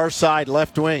 Elbow far side,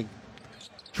 left wing.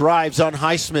 Drives on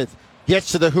Highsmith.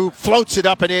 Gets to the hoop, floats it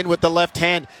up and in with the left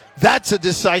hand. That's a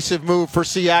decisive move for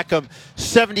Siakam.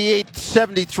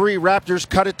 78-73, Raptors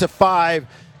cut it to 5.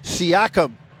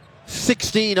 Siakam,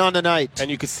 16 on the night.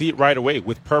 And you can see it right away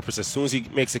with purpose. As soon as he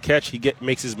makes a catch, he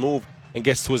makes his move and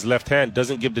gets to his left hand.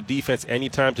 Doesn't give the defense any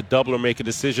time to double or make a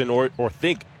decision or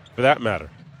think, for that matter.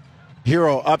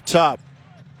 Hero up top.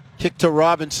 Kick to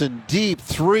Robinson. Deep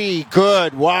three.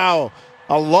 Good. Wow.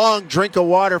 A long drink of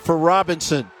water for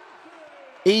Robinson.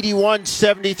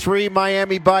 81-73,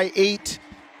 Miami by 8.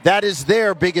 That is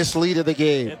their biggest lead of the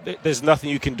game. There's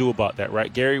nothing you can do about that,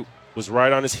 right? Gary was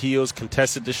right on his heels,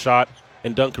 contested the shot,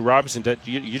 and Duncan Robinson,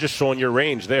 you're just showing your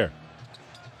range there.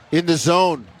 In the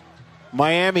zone,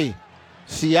 Miami,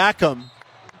 Siakam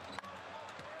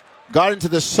got into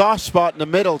the soft spot in the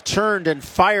middle, turned and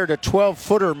fired a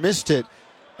 12-footer, missed it,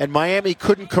 and Miami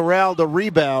couldn't corral the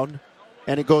rebound,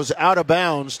 and it goes out of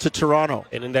bounds to Toronto.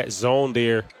 And in that zone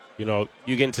there, you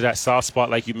get into that soft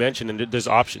spot like you mentioned, and there's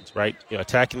options, right?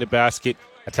 Attacking the basket,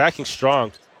 attacking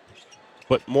strong,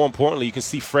 but more importantly, you can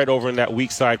see Fred over in that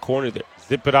weak side corner there.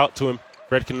 Zip it out to him.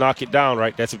 Fred can knock it down,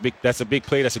 right? That's a big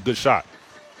play. That's a good shot.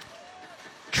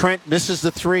 Trent misses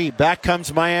the three. Back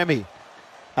comes Miami.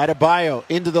 Adebayo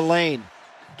into the lane.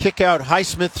 Kick out.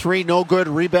 Highsmith three, no good.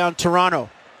 Rebound Toronto.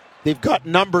 They've got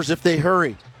numbers if they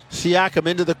hurry. Siakam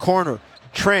into the corner.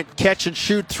 Trent catch and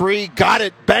shoot three. Got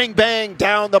it. Bang, bang.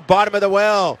 Down the bottom of the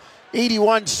well.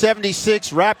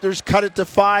 81-76. Raptors cut it to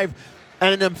 5.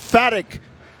 And an emphatic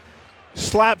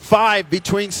slap 5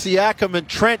 between Siakam and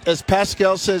Trent, as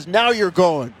Pascal says, now you're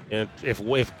going. And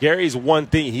if Gary's one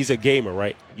thing, he's a gamer,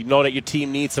 right? You know that your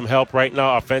team needs some help right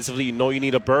now offensively. You know you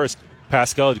need a burst.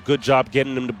 Pascal did a good job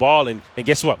getting him the ball. And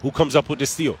guess what? Who comes up with the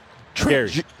steal?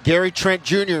 Gary Trent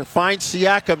Jr. finds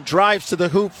Siakam, drives to the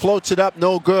hoop, floats it up,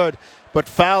 no good, but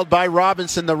fouled by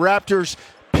Robinson. The Raptors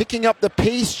picking up the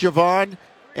pace, Javon,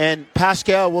 and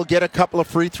Pascal will get a couple of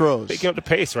free throws. Picking up the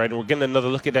pace, right? And we're getting another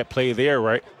look at that play there,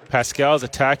 right? Pascal's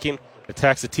attacks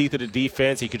the teeth of the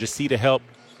defense. You could just see the help,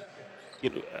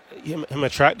 him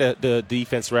attract the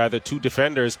defense, rather, two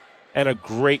defenders, and a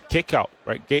great kick out,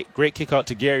 right? Great kick out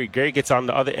to Gary. Gary gets on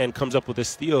the other end, comes up with a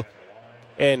steal,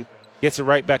 and gets it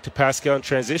right back to Pascal in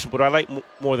transition. But what I like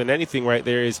more than anything right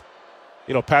there is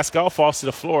Pascal falls to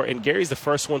the floor, and Gary's the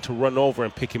first one to run over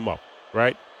and pick him up,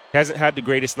 right? Hasn't had the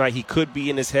greatest night. He could be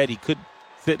in his head. He could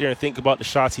sit there and think about the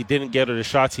shots he didn't get or the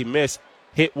shots he missed.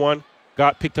 Hit one,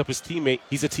 picked up his teammate.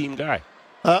 He's a team guy.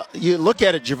 You look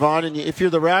at it, Javon, and if you're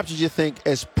the Raptors, you think,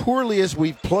 as poorly as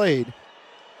we've played,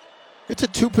 it's a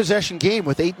 2-possession game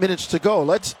with 8 minutes to go.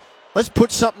 Let's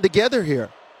put something together here.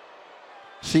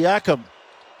 Siakam,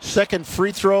 second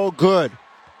free throw, good.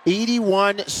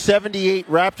 81-78.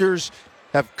 Raptors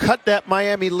have cut that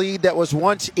Miami lead that was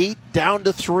once 8 down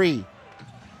to 3.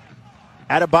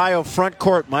 Adebayo front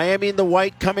court. Miami in the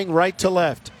white coming right to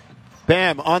left.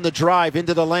 Bam on the drive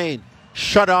into the lane.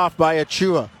 Shut off by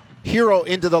Achua. Hero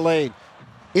into the lane.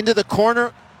 Into the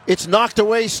corner. It's knocked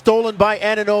away, stolen by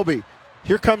Anunoby.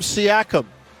 Here comes Siakam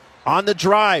on the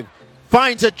drive.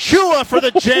 Finds Achua for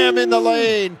the jam in the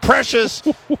lane. Precious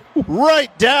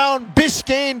right down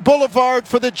Biscayne Boulevard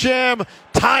for the jam.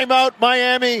 Timeout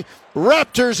Miami.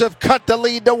 Raptors have cut the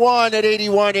lead to 1 at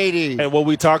 81-80. And what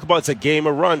we talk about, it's a game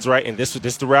of runs, right? And this the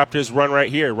Raptors run right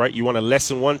here, right? You want to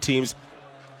lessen one team's.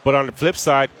 But on the flip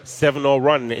side, 7-0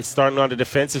 run, and it's starting on the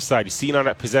defensive side. You see on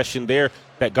that possession there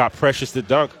that got Precious to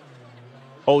dunk.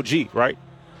 OG, right?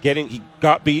 He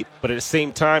got beat, but at the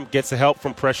same time gets the help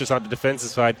from Precious on the defensive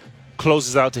side,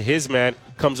 closes out to his man,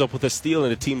 comes up with a steal,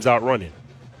 and the team's out running.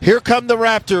 Here come the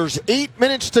Raptors. 8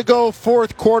 minutes to go,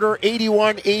 fourth quarter,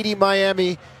 81-80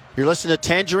 Miami. You're listening to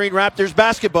Tangerine Raptors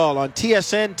basketball on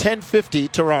TSN 1050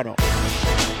 Toronto.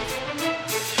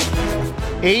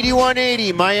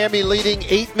 81-80, Miami leading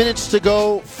 8 minutes to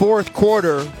go, fourth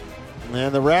quarter.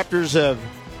 And the Raptors have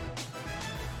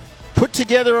put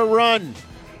together a run.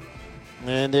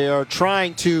 And they are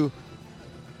trying to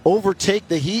overtake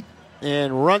the Heat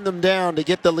and run them down to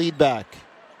get the lead back.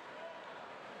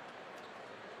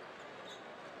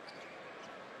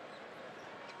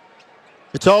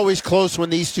 It's always close when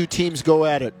these two teams go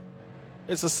at it.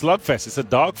 It's a slugfest. It's a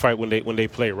dogfight when they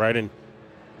play, right? And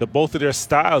both of their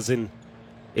styles, and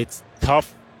it's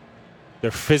tough.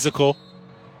 They're physical.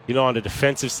 On the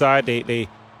defensive side, they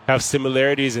have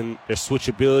similarities in their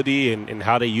switchability and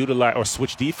how they utilize or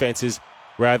switch defenses,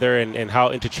 rather, and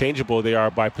how interchangeable they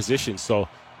are by position. So,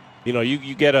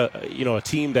 you get a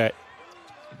team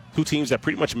two teams that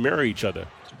pretty much mirror each other.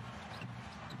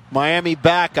 Miami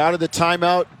back out of the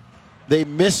timeout. They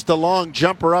missed the long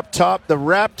jumper up top. The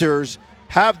Raptors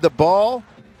have the ball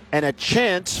and a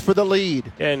chance for the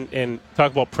lead. And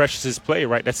talk about Precious's play,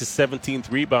 right? That's his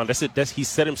 17th rebound. He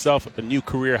set himself a new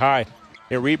career high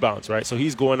in rebounds, right? So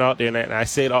he's going out there, and I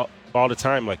say it all the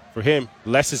time, like, for him,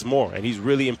 less is more. And he's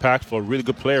really impactful, a really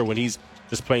good player when he's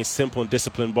just playing simple and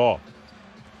disciplined ball.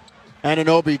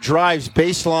 Anunoby drives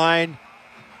baseline.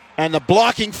 And the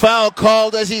blocking foul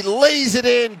called as he lays it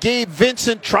in. Gabe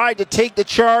Vincent tried to take the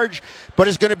charge, but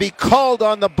is going to be called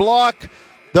on the block.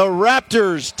 The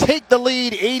Raptors take the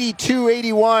lead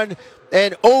 82-81,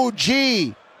 and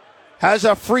OG has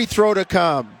a free throw to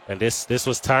come. And this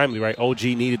was timely, right? OG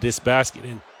needed this basket,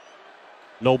 and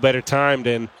no better time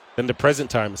than the present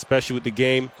time, especially with the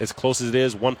game as close as it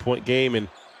is, 1-point game, and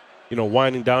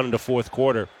winding down in the fourth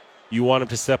quarter. You want him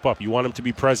to step up. You want him to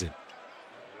be present.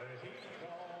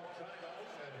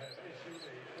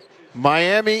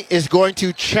 Miami is going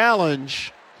to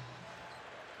challenge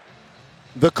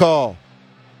the call.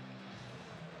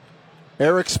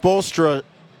 Eric Spoelstra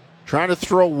trying to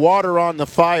throw water on the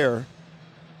fire.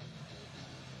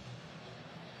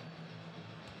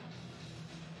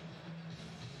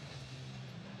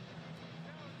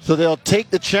 So they'll take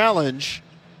the challenge.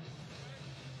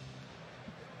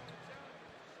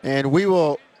 And we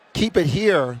will keep it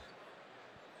here.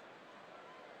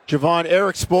 Javon,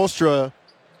 Eric Spoelstra,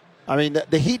 I mean,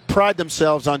 the Heat pride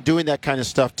themselves on doing that kind of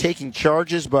stuff, taking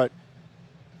charges, but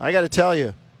I got to tell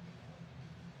you,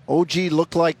 OG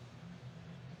looked like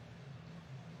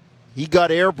he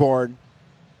got airborne.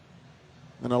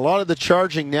 And a lot of the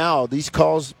charging now, these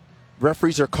calls,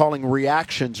 referees are calling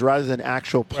reactions rather than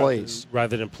actual plays.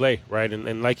 Rather than play, right?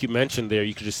 And like you mentioned there,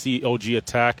 you could just see OG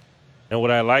attack. And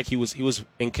what I like, he was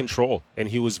in control, and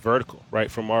he was vertical, right,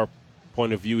 from our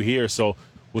point of view here. So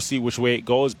we'll see which way it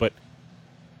goes, but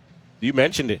you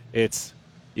mentioned it. It's,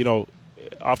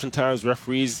 oftentimes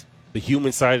referees, the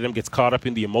human side of them gets caught up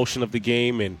in the emotion of the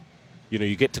game, and,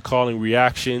 you get to calling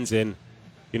reactions, and,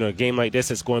 a game like this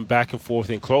that's going back and forth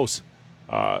and close.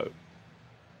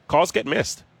 Calls get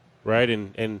missed, right?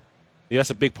 And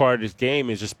that's a big part of this game,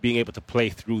 is just being able to play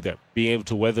through them, being able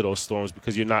to weather those storms,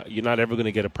 because you're not ever going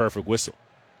to get a perfect whistle.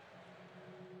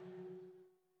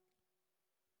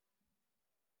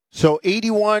 So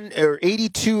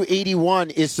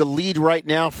 82-81 is the lead right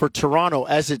now for Toronto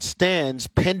as it stands,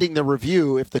 pending the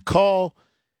review. If the call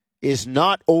is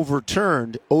not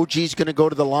overturned, OG's going to go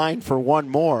to the line for one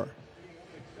more.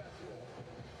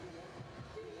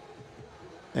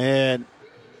 And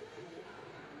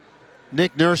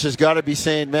Nick Nurse has got to be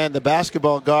saying, man, the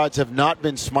basketball gods have not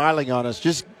been smiling on us.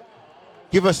 Just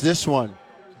give us this one.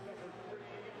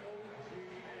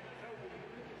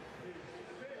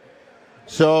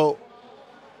 So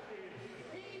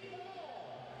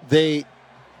they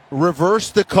reverse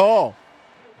the call,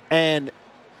 and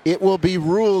it will be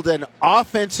ruled an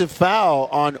offensive foul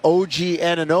on OG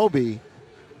Anunoby.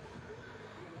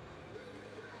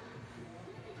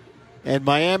 And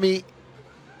Miami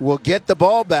will get the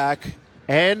ball back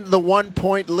and the 1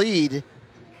 point lead,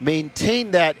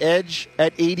 maintain that edge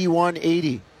at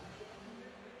 81-80.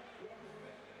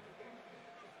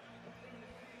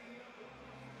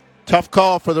 Tough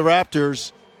call for the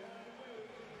Raptors.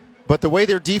 But the way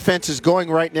their defense is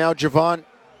going right now, Javon,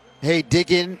 hey,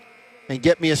 dig in and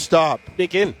get me a stop.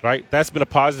 Dig in, right? That's been a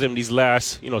positive in these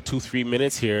last, 2-3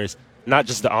 minutes here. Is not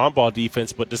just the on-ball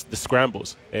defense, but just the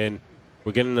scrambles. And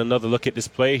we're getting another look at this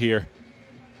play here.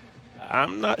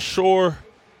 I'm not sure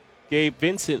Gabe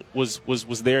Vincent was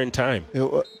there in time.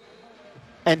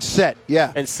 And set,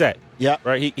 yeah. And set. Yeah.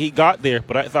 Right? He got there,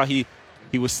 but I thought he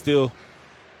was still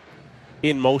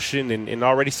in motion and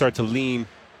already started to lean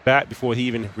back before he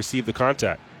even received the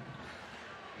contact.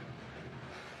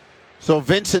 So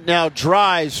Vincent now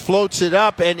drives, floats it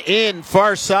up and in,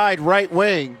 far side right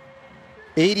wing.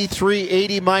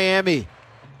 83-80 Miami.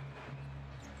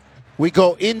 We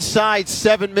go inside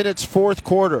 7 minutes, fourth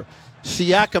quarter.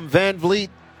 Siakam, Van Vliet,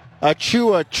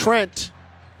 Achua, Trent,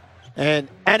 and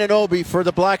Anunoby for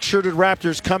the black-shirted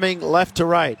Raptors coming left to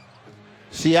right.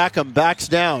 Siakam backs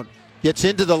down, gets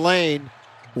into the lane,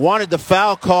 wanted the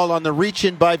foul call on the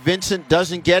reach-in by Vincent,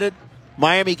 doesn't get it.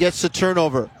 Miami gets the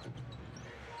turnover.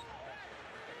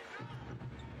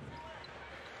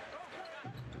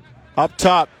 Up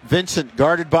top, Vincent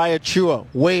guarded by Achua,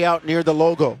 way out near the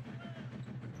logo.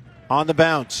 On the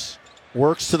bounce,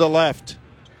 works to the left.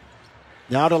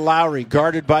 Now to Lowry,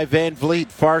 guarded by Van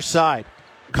Vliet, far side.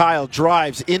 Kyle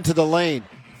drives into the lane,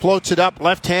 floats it up,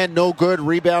 left hand, no good,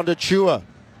 rebound Achua.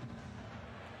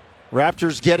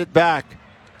 Raptors get it back.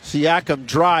 Siakam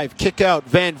drive, kick out,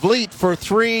 Van Vliet for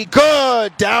three,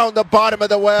 good, down the bottom of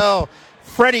the well.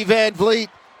 Freddie Van Vliet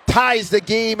ties the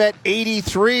game at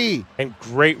 83. And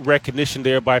great recognition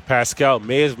there by Pascal.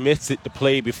 May have missed it the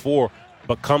play before,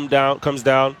 but comes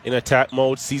down in attack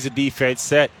mode, sees the defense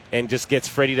set, and just gets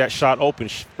Freddie that shot open.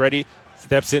 Freddie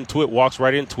steps into it, walks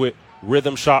right into it,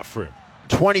 rhythm shot for him.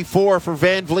 24 for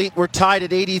Van Vliet. We're tied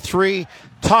at 83.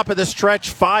 Top of the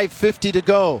stretch, 5:50 to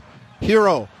go.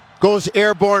 Hero goes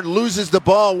airborne, loses the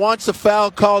ball, wants a foul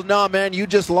called. Nah, man, you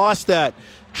just lost that.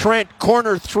 Trent,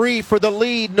 corner three for the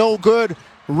lead, no good.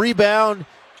 Rebound,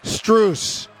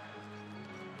 Strus.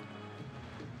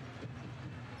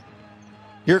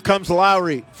 Here comes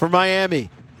Lowry for Miami.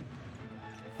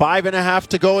 5.5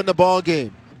 to go in the ball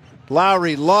game.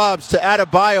 Lowry lobs to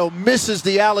Adebayo, misses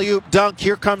the alley-oop dunk.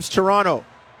 Here comes Toronto.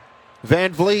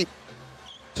 Van Vliet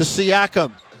to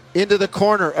Siakam, into the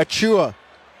corner, Achua.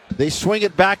 They swing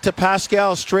it back to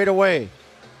Pascal straight away.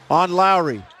 On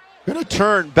Lowry. Going to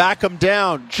turn, back him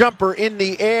down. Jumper in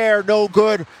the air, no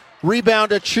good.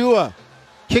 Rebound Achua.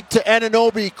 Kick to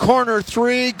Anunoby, corner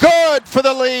three, good for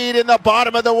the lead in the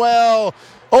bottom of the well.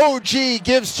 OG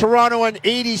gives Toronto an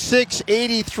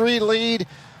 86-83 lead.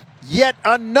 Yet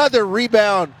another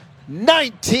rebound,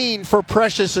 19 for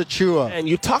Precious Achua. And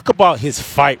you talk about his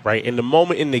fight, right? In the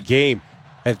moment in the game,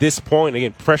 at this point,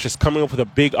 again, Precious coming up with a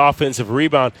big offensive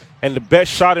rebound. And the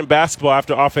best shot in basketball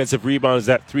after offensive rebound is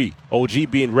that three. OG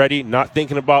being ready, not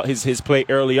thinking about his play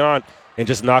early on, and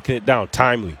just knocking it down,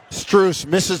 timely. Strus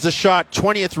misses the shot,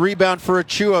 20th rebound for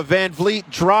Achua. Van Vliet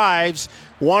drives,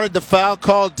 wanted the foul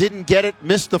call, didn't get it,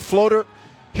 missed the floater.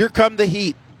 Here come the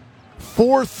Heat.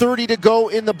 4:30 to go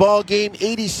in the ball game,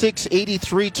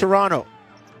 86-83 Toronto.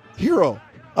 Hero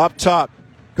up top,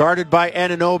 guarded by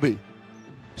Anunoby.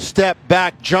 Step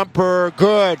back, jumper,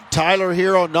 good. Tyler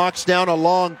Hero knocks down a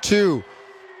long two.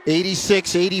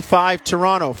 86-85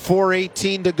 Toronto,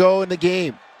 4:18 to go in the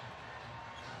game.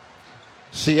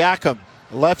 Siakam,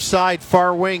 left side,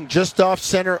 far wing, just off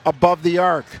center, above the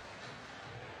arc.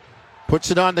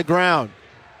 Puts it on the ground.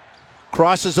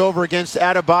 Crosses over against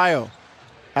Adebayo.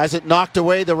 As it knocked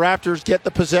away, the Raptors get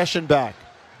the possession back.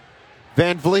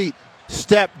 Van Vliet,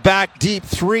 step back, deep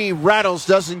three, rattles,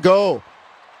 doesn't go.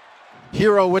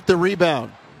 Hero with the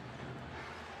rebound.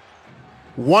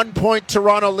 1 point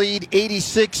Toronto lead,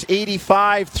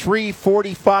 86-85,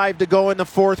 3:45 to go in the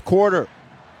fourth quarter.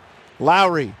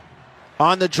 Lowry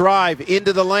on the drive,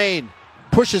 into the lane.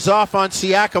 pushes off on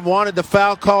Siakam, wanted the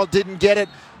foul call, didn't get it.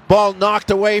 Ball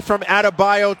knocked away from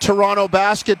Adebayo, Toronto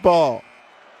basketball.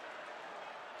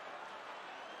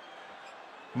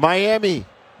 Miami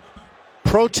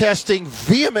protesting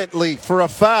vehemently for a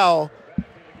foul,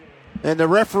 and the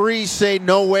referees say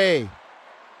no way.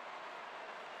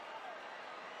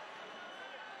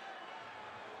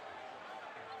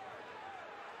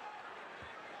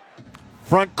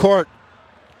 Front court.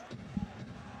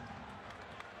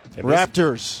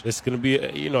 Raptors. It's going to be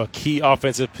a key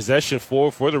offensive possession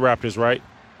for the Raptors, right?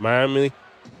 Miami,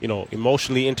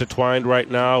 emotionally intertwined right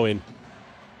now, and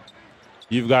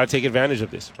you've got to take advantage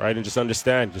of this, right? And just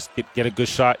understand, just get a good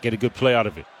shot, get a good play out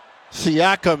of it.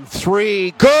 Siakam,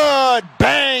 three, good,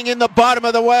 bang in the bottom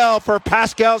of the well for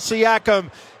Pascal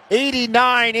Siakam.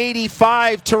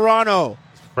 89-85 Toronto.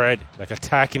 Fred,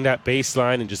 attacking that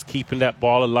baseline and just keeping that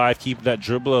ball alive, keeping that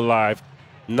dribble alive.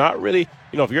 Not really,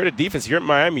 if you're the defense, you're at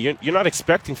Miami, you're not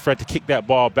expecting Fred to kick that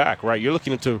ball back, right? You're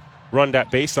looking to run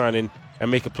that baseline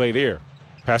and make a play there.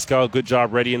 Pascal, good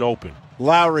job, ready and open.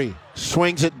 Lowry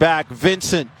swings it back.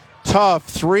 Vincent, tough,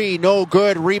 three, no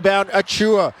good. Rebound,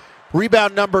 Achua.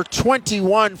 Rebound number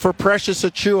 21 for Precious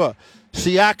Achua.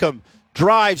 Siakam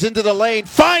drives into the lane,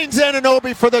 finds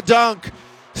Anunoby for the dunk.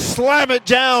 Slam it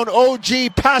down,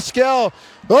 OG Pascal.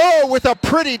 Oh, with a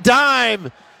pretty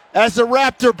dime as the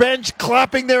Raptor bench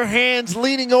clapping their hands,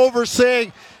 leaning over,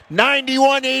 saying,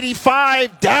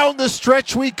 91-85, down the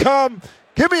stretch we come.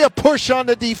 Give me a push on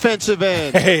the defensive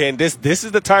end. Hey, and this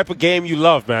is the type of game you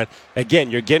love, man. Again,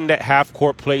 you're getting that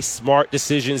half-court play, smart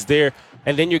decisions there,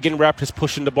 and then you're getting Raptors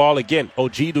pushing the ball again.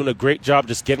 OG doing a great job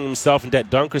just getting himself in that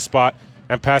dunker spot,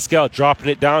 and Pascal dropping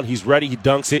it down. He's ready. He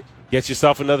dunks it. Gets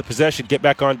yourself another possession. Get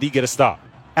back on D. Get a stop.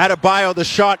 Adebayo, the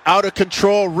shot out of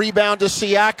control. Rebound to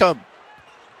Siakam.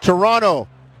 Toronto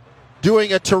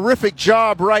doing a terrific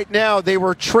job right now. They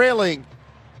were trailing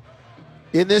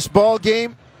in this ball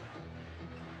game,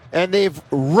 and they've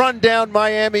run down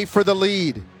Miami for the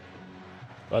lead.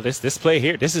 Well, this play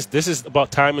here, this is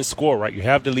about time and score, right? You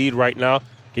have the lead right now.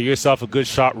 Get yourself a good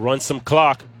shot. Run some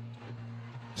clock.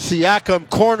 Siakam,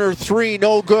 corner three,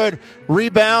 no good.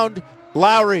 Rebound,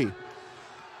 Lowry.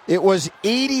 It was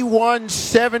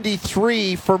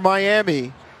 81-73 for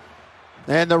Miami,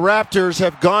 and the Raptors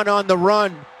have gone on the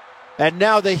run, and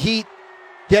now the Heat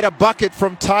get a bucket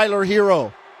from Tyler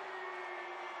Hero.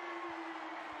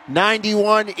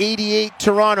 91-88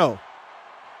 Toronto.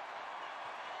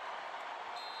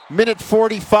 Minute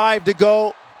 45 to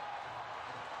go.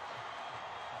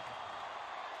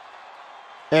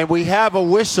 And we have a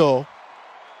whistle.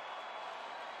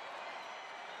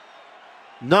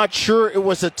 Not sure it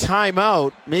was a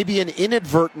timeout, maybe an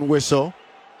inadvertent whistle.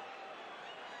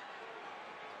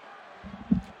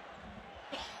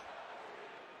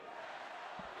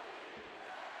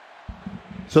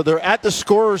 So they're at the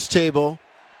scorer's table.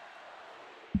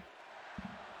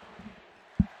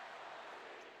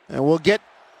 And we'll get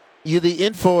you the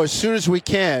info as soon as we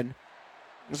can.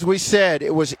 As we said,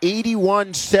 it was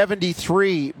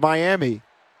 81-73 Miami.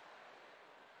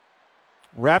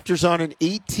 Raptors on an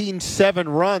 18-7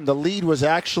 run. The lead was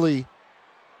actually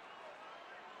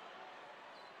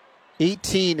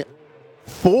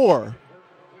 18-4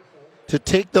 to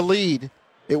take the lead.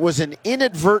 It was an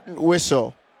inadvertent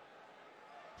whistle.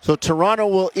 So Toronto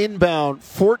will inbound,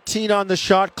 14 on the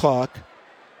shot clock.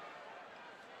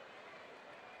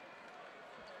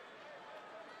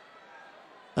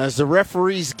 As the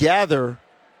referees gather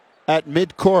at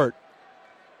midcourt.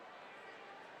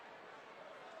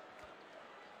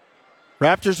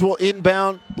 Raptors will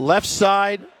inbound, left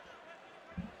side,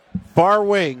 far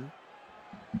wing.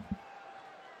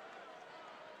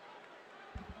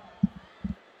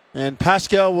 And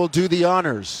Pascal will do the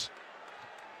honors.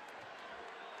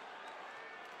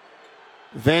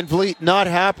 Van Vliet not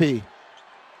happy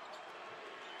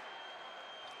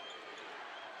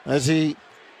as he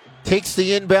takes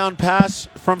the inbound pass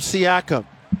from Siakam.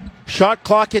 Shot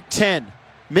clock at 10.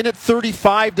 Minute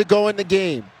 35 to go in the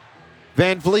game.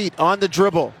 Van Vliet on the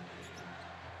dribble.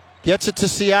 Gets it to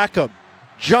Siakam.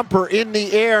 Jumper in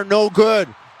the air, no good.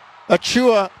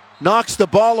 Achua knocks the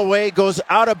ball away, goes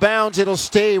out of bounds. It'll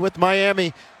stay with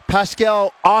Miami.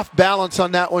 Pascal off balance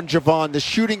on that one, Javon. The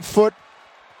shooting foot,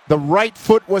 the right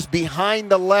foot was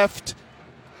behind the left.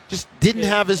 Just didn't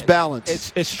have his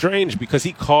balance. It's strange because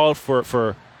he called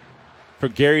for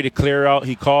Gary to clear out.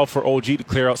 He called for OG to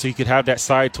clear out so he could have that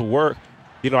side to work.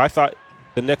 I thought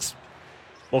the next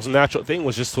most natural thing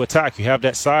was just to attack. You have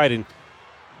that side and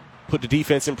put the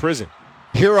defense in prison.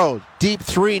 Hero, deep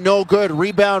three, no good.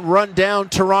 Rebound, run down,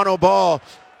 Toronto ball.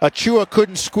 Achua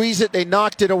couldn't squeeze it. They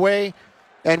knocked it away.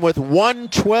 And with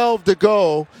 1:12 to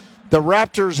go, The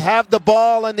Raptors have the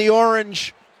ball and the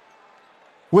orange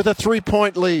with a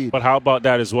 3-point lead. But how about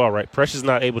that as well, right? Precious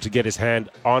not able to get his hand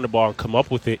on the ball and come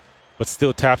up with it, but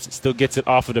still taps it, still gets it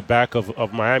off of the back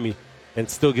of Miami, and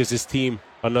still gives his team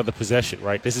another possession,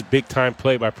 right? This is big-time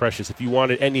play by Precious. If you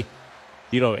wanted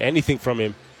anything from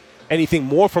him, anything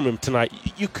more from him tonight,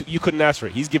 you couldn't ask for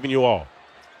it. He's giving you all.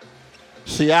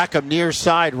 Siakam near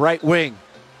side, right wing.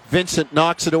 Vincent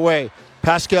knocks it away.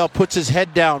 Pascal puts his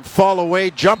head down, fall away,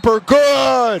 jumper,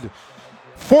 good!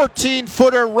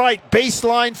 14-footer right,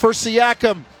 baseline for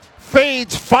Siakam.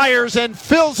 Fades, fires, and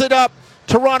fills it up.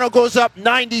 Toronto goes up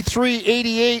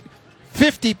 93-88,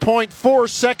 50.4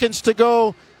 seconds to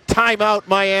go. Timeout,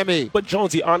 Miami. But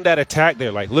Jonesy, on that attack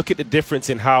there, like, look at the difference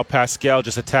in how Pascal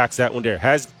just attacks that one there.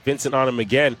 Has Vincent on him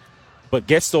again, but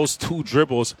gets those two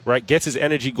dribbles, right? Gets his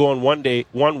energy going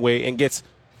one way, and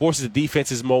forces the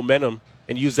defense's momentum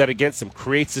and use that against him.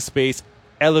 Creates the space,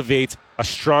 elevates a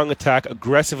strong attack,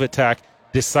 aggressive attack,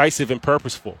 decisive and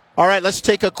purposeful. All right, let's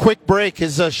take a quick break.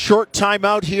 It's a short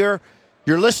timeout here.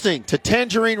 You're listening to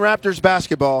Tangerine Raptors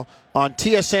basketball on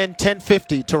TSN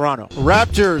 1050 Toronto.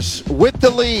 Raptors with the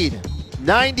lead.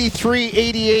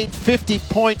 93-88,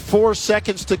 50.4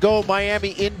 seconds to go.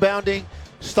 Miami inbounding.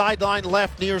 Sideline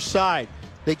left near side.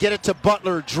 They get it to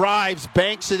Butler. Drives,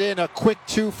 banks it in. A quick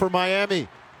two for Miami.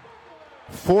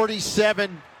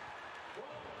 47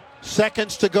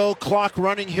 seconds to go. Clock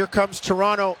running. Here comes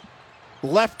Toronto.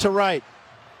 Left to right.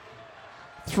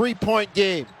 3-point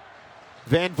game.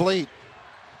 Van Vliet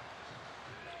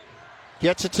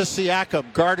gets it to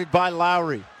Siakam, guarded by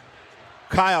Lowry.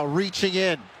 Kyle reaching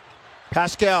in.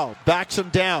 Pascal backs him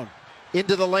down.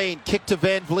 Into the lane. Kick to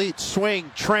Van Vliet.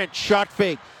 Swing. Trent. Shot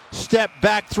fake. Step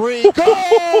back three.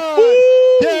 Good!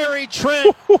 Gary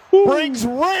Trent brings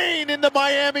rain into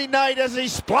Miami night as he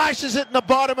splashes it in the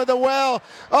bottom of the well.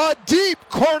 A deep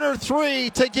corner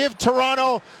three to give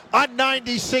Toronto a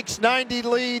 96-90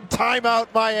 lead. Timeout,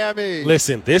 Miami.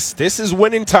 Listen, this is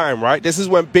winning time, right? This is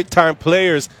when big-time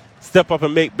players step up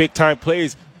and make big-time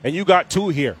plays. And you got two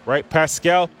here, right?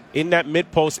 Pascal in that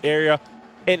mid-post area.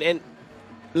 And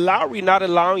Lowry not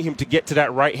allowing him to get to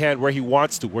that right hand where he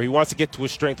wants to get to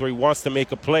his strength, where he wants to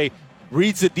make a play.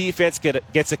 Reads the defense,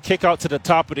 gets a kick out to the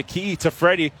top of the key to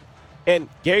Freddie. And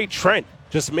Gary Trent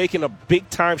just making a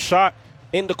big-time shot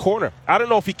in the corner. I don't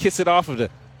know if he kissed it off of the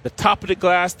top of the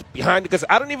glass, behind the glass.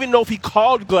 I don't even know if he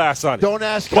called glass on it. Don't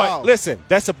ask how. But listen,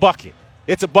 that's a bucket.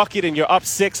 It's a bucket, and you're up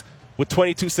 6 with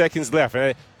 22 seconds left.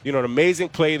 And, an amazing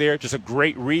play there, just a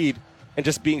great read, and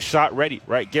just being shot ready,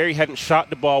 right? Gary hadn't shot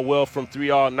the ball well from 3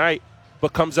 all night,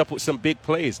 but comes up with some big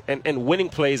plays and winning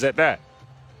plays at that.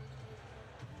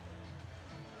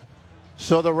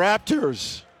 So the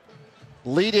Raptors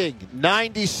leading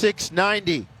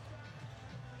 96-90.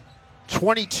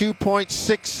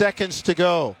 22.6 seconds to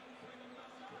go.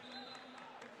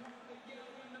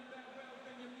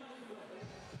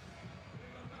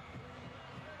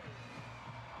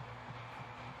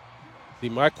 See,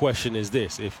 my question is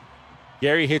this. If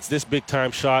Gary hits this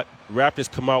big-time shot,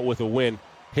 Raptors come out with a win,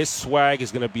 his swag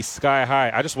is going to be sky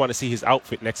high. I just want to see his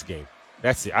outfit next game.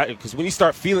 That's it. Because when you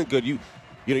start feeling good, you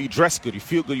dress good, you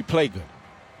feel good, you play good.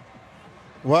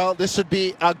 Well, this would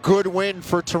be a good win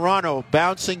for Toronto,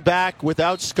 bouncing back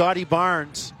without Scotty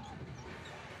Barnes.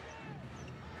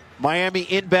 Miami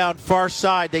inbound far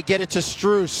side. They get it to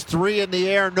Strus. 3 in the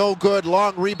air, no good.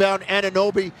 Long rebound,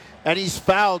 Anunoby, and he's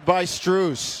fouled by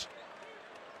Strus.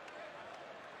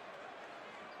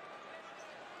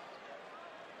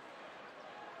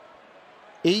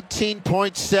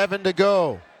 $18.7 to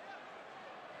go.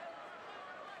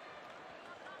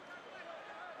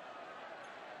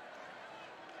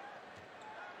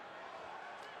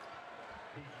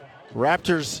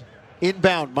 Raptors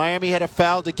inbound. Miami had a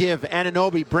foul to give.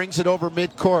 Anunoby brings it over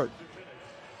midcourt.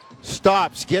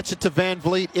 Stops, gets it to Van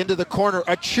Vliet into the corner.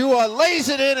 Achua lays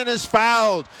it in and is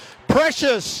fouled.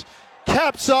 Precious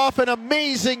caps off an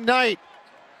amazing night.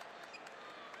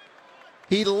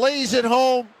 He lays it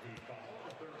home.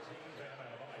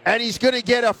 And he's going to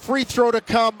get a free throw to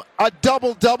come. A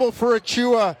double-double for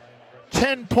Achua.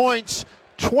 10 points,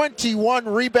 21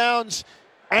 rebounds.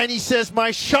 And he says,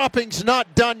 my shopping's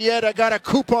not done yet. I got a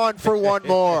coupon for one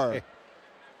more.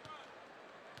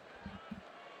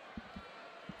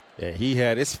 Yeah, he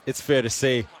had, it's fair to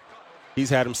say,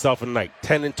 he's had himself a night.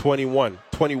 10 and 21.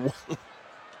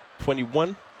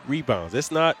 21 rebounds.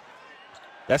 That's not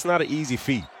an easy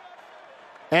feat.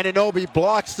 Anunoby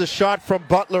blocks the shot from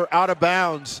Butler out of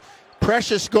bounds.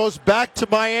 Precious goes back to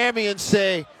Miami and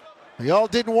say, y'all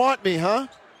didn't want me, huh?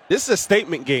 This is a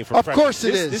statement game for Precious. Of course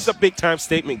it is. This is a big-time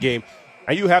statement game.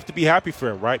 And you have to be happy for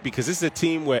him, right? Because this is a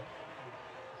team that,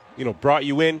 brought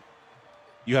you in,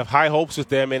 you have high hopes with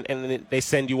them, and they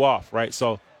send you off, right?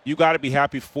 So you got to be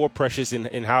happy for Precious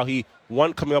in how he,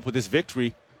 one, coming up with this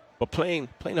victory, but playing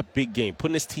a big game,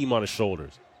 putting his team on his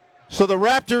shoulders. So the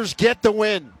Raptors get the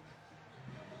win.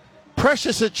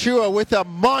 Precious Achiuwa with a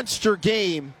monster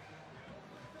game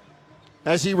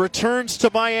as he returns to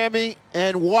Miami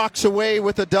and walks away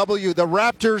with a W. The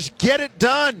Raptors get it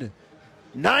done.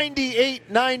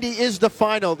 98-90 is the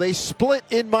final. They split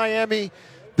in Miami.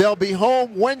 They'll be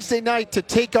home Wednesday night to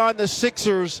take on the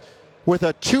Sixers with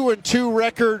a 2-2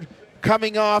 record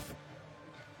coming off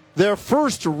their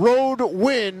first road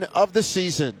win of the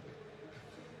season.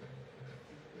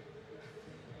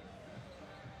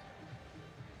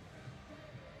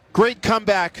 Great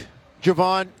comeback,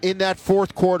 Javon, in that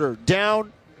fourth quarter.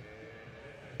 Down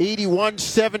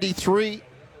 81-73,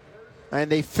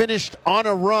 and they finished on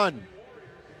a run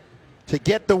to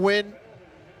get the win.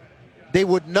 They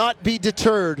would not be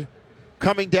deterred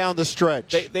coming down the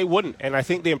stretch. They wouldn't. And I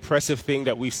think the impressive thing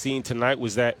that we've seen tonight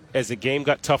was that as the game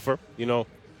got tougher,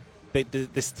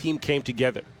 this team came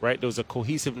together, right? There was a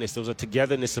cohesiveness. There was a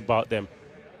togetherness about them.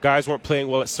 Guys weren't playing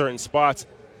well at certain spots,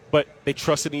 but they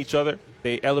trusted each other.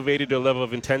 They elevated their level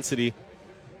of intensity.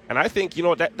 And I think,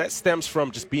 that stems from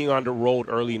just being on the road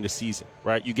early in the season,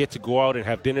 right? You get to go out and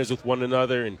have dinners with one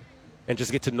another and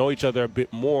just get to know each other a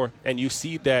bit more. And you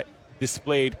see that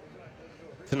displayed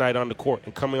tonight on the court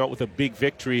and coming out with a big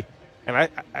victory. And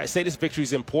I say this victory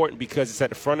is important because it's at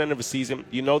the front end of the season.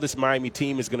 This Miami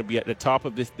team is going to be at the top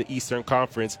of the Eastern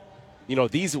Conference.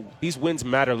 These wins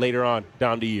matter later on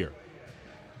down the year.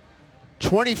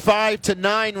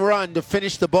 25-9 run to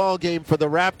finish the ball game for the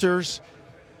Raptors.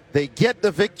 They get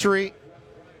the victory.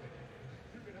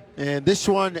 And this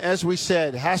one, as we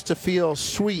said, has to feel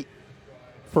sweet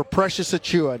for Precious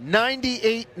Achiuwa.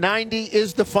 98-90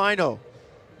 is the final.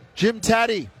 Jim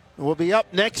Taddy will be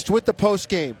up next with the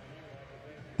postgame.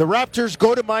 The Raptors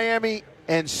go to Miami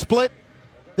and split.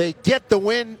 They get the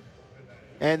win,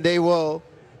 and they will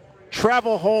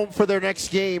travel home for their next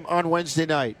game on Wednesday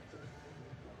night.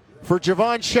 For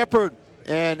Javon Shepard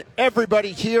and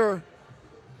everybody here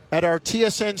at our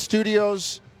TSN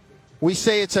studios, we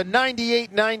say it's a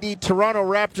 98-90 Toronto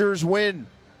Raptors win.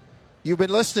 You've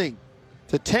been listening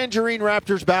to Tangerine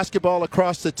Raptors basketball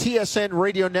across the TSN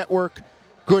radio network.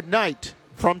 Good night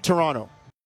from Toronto.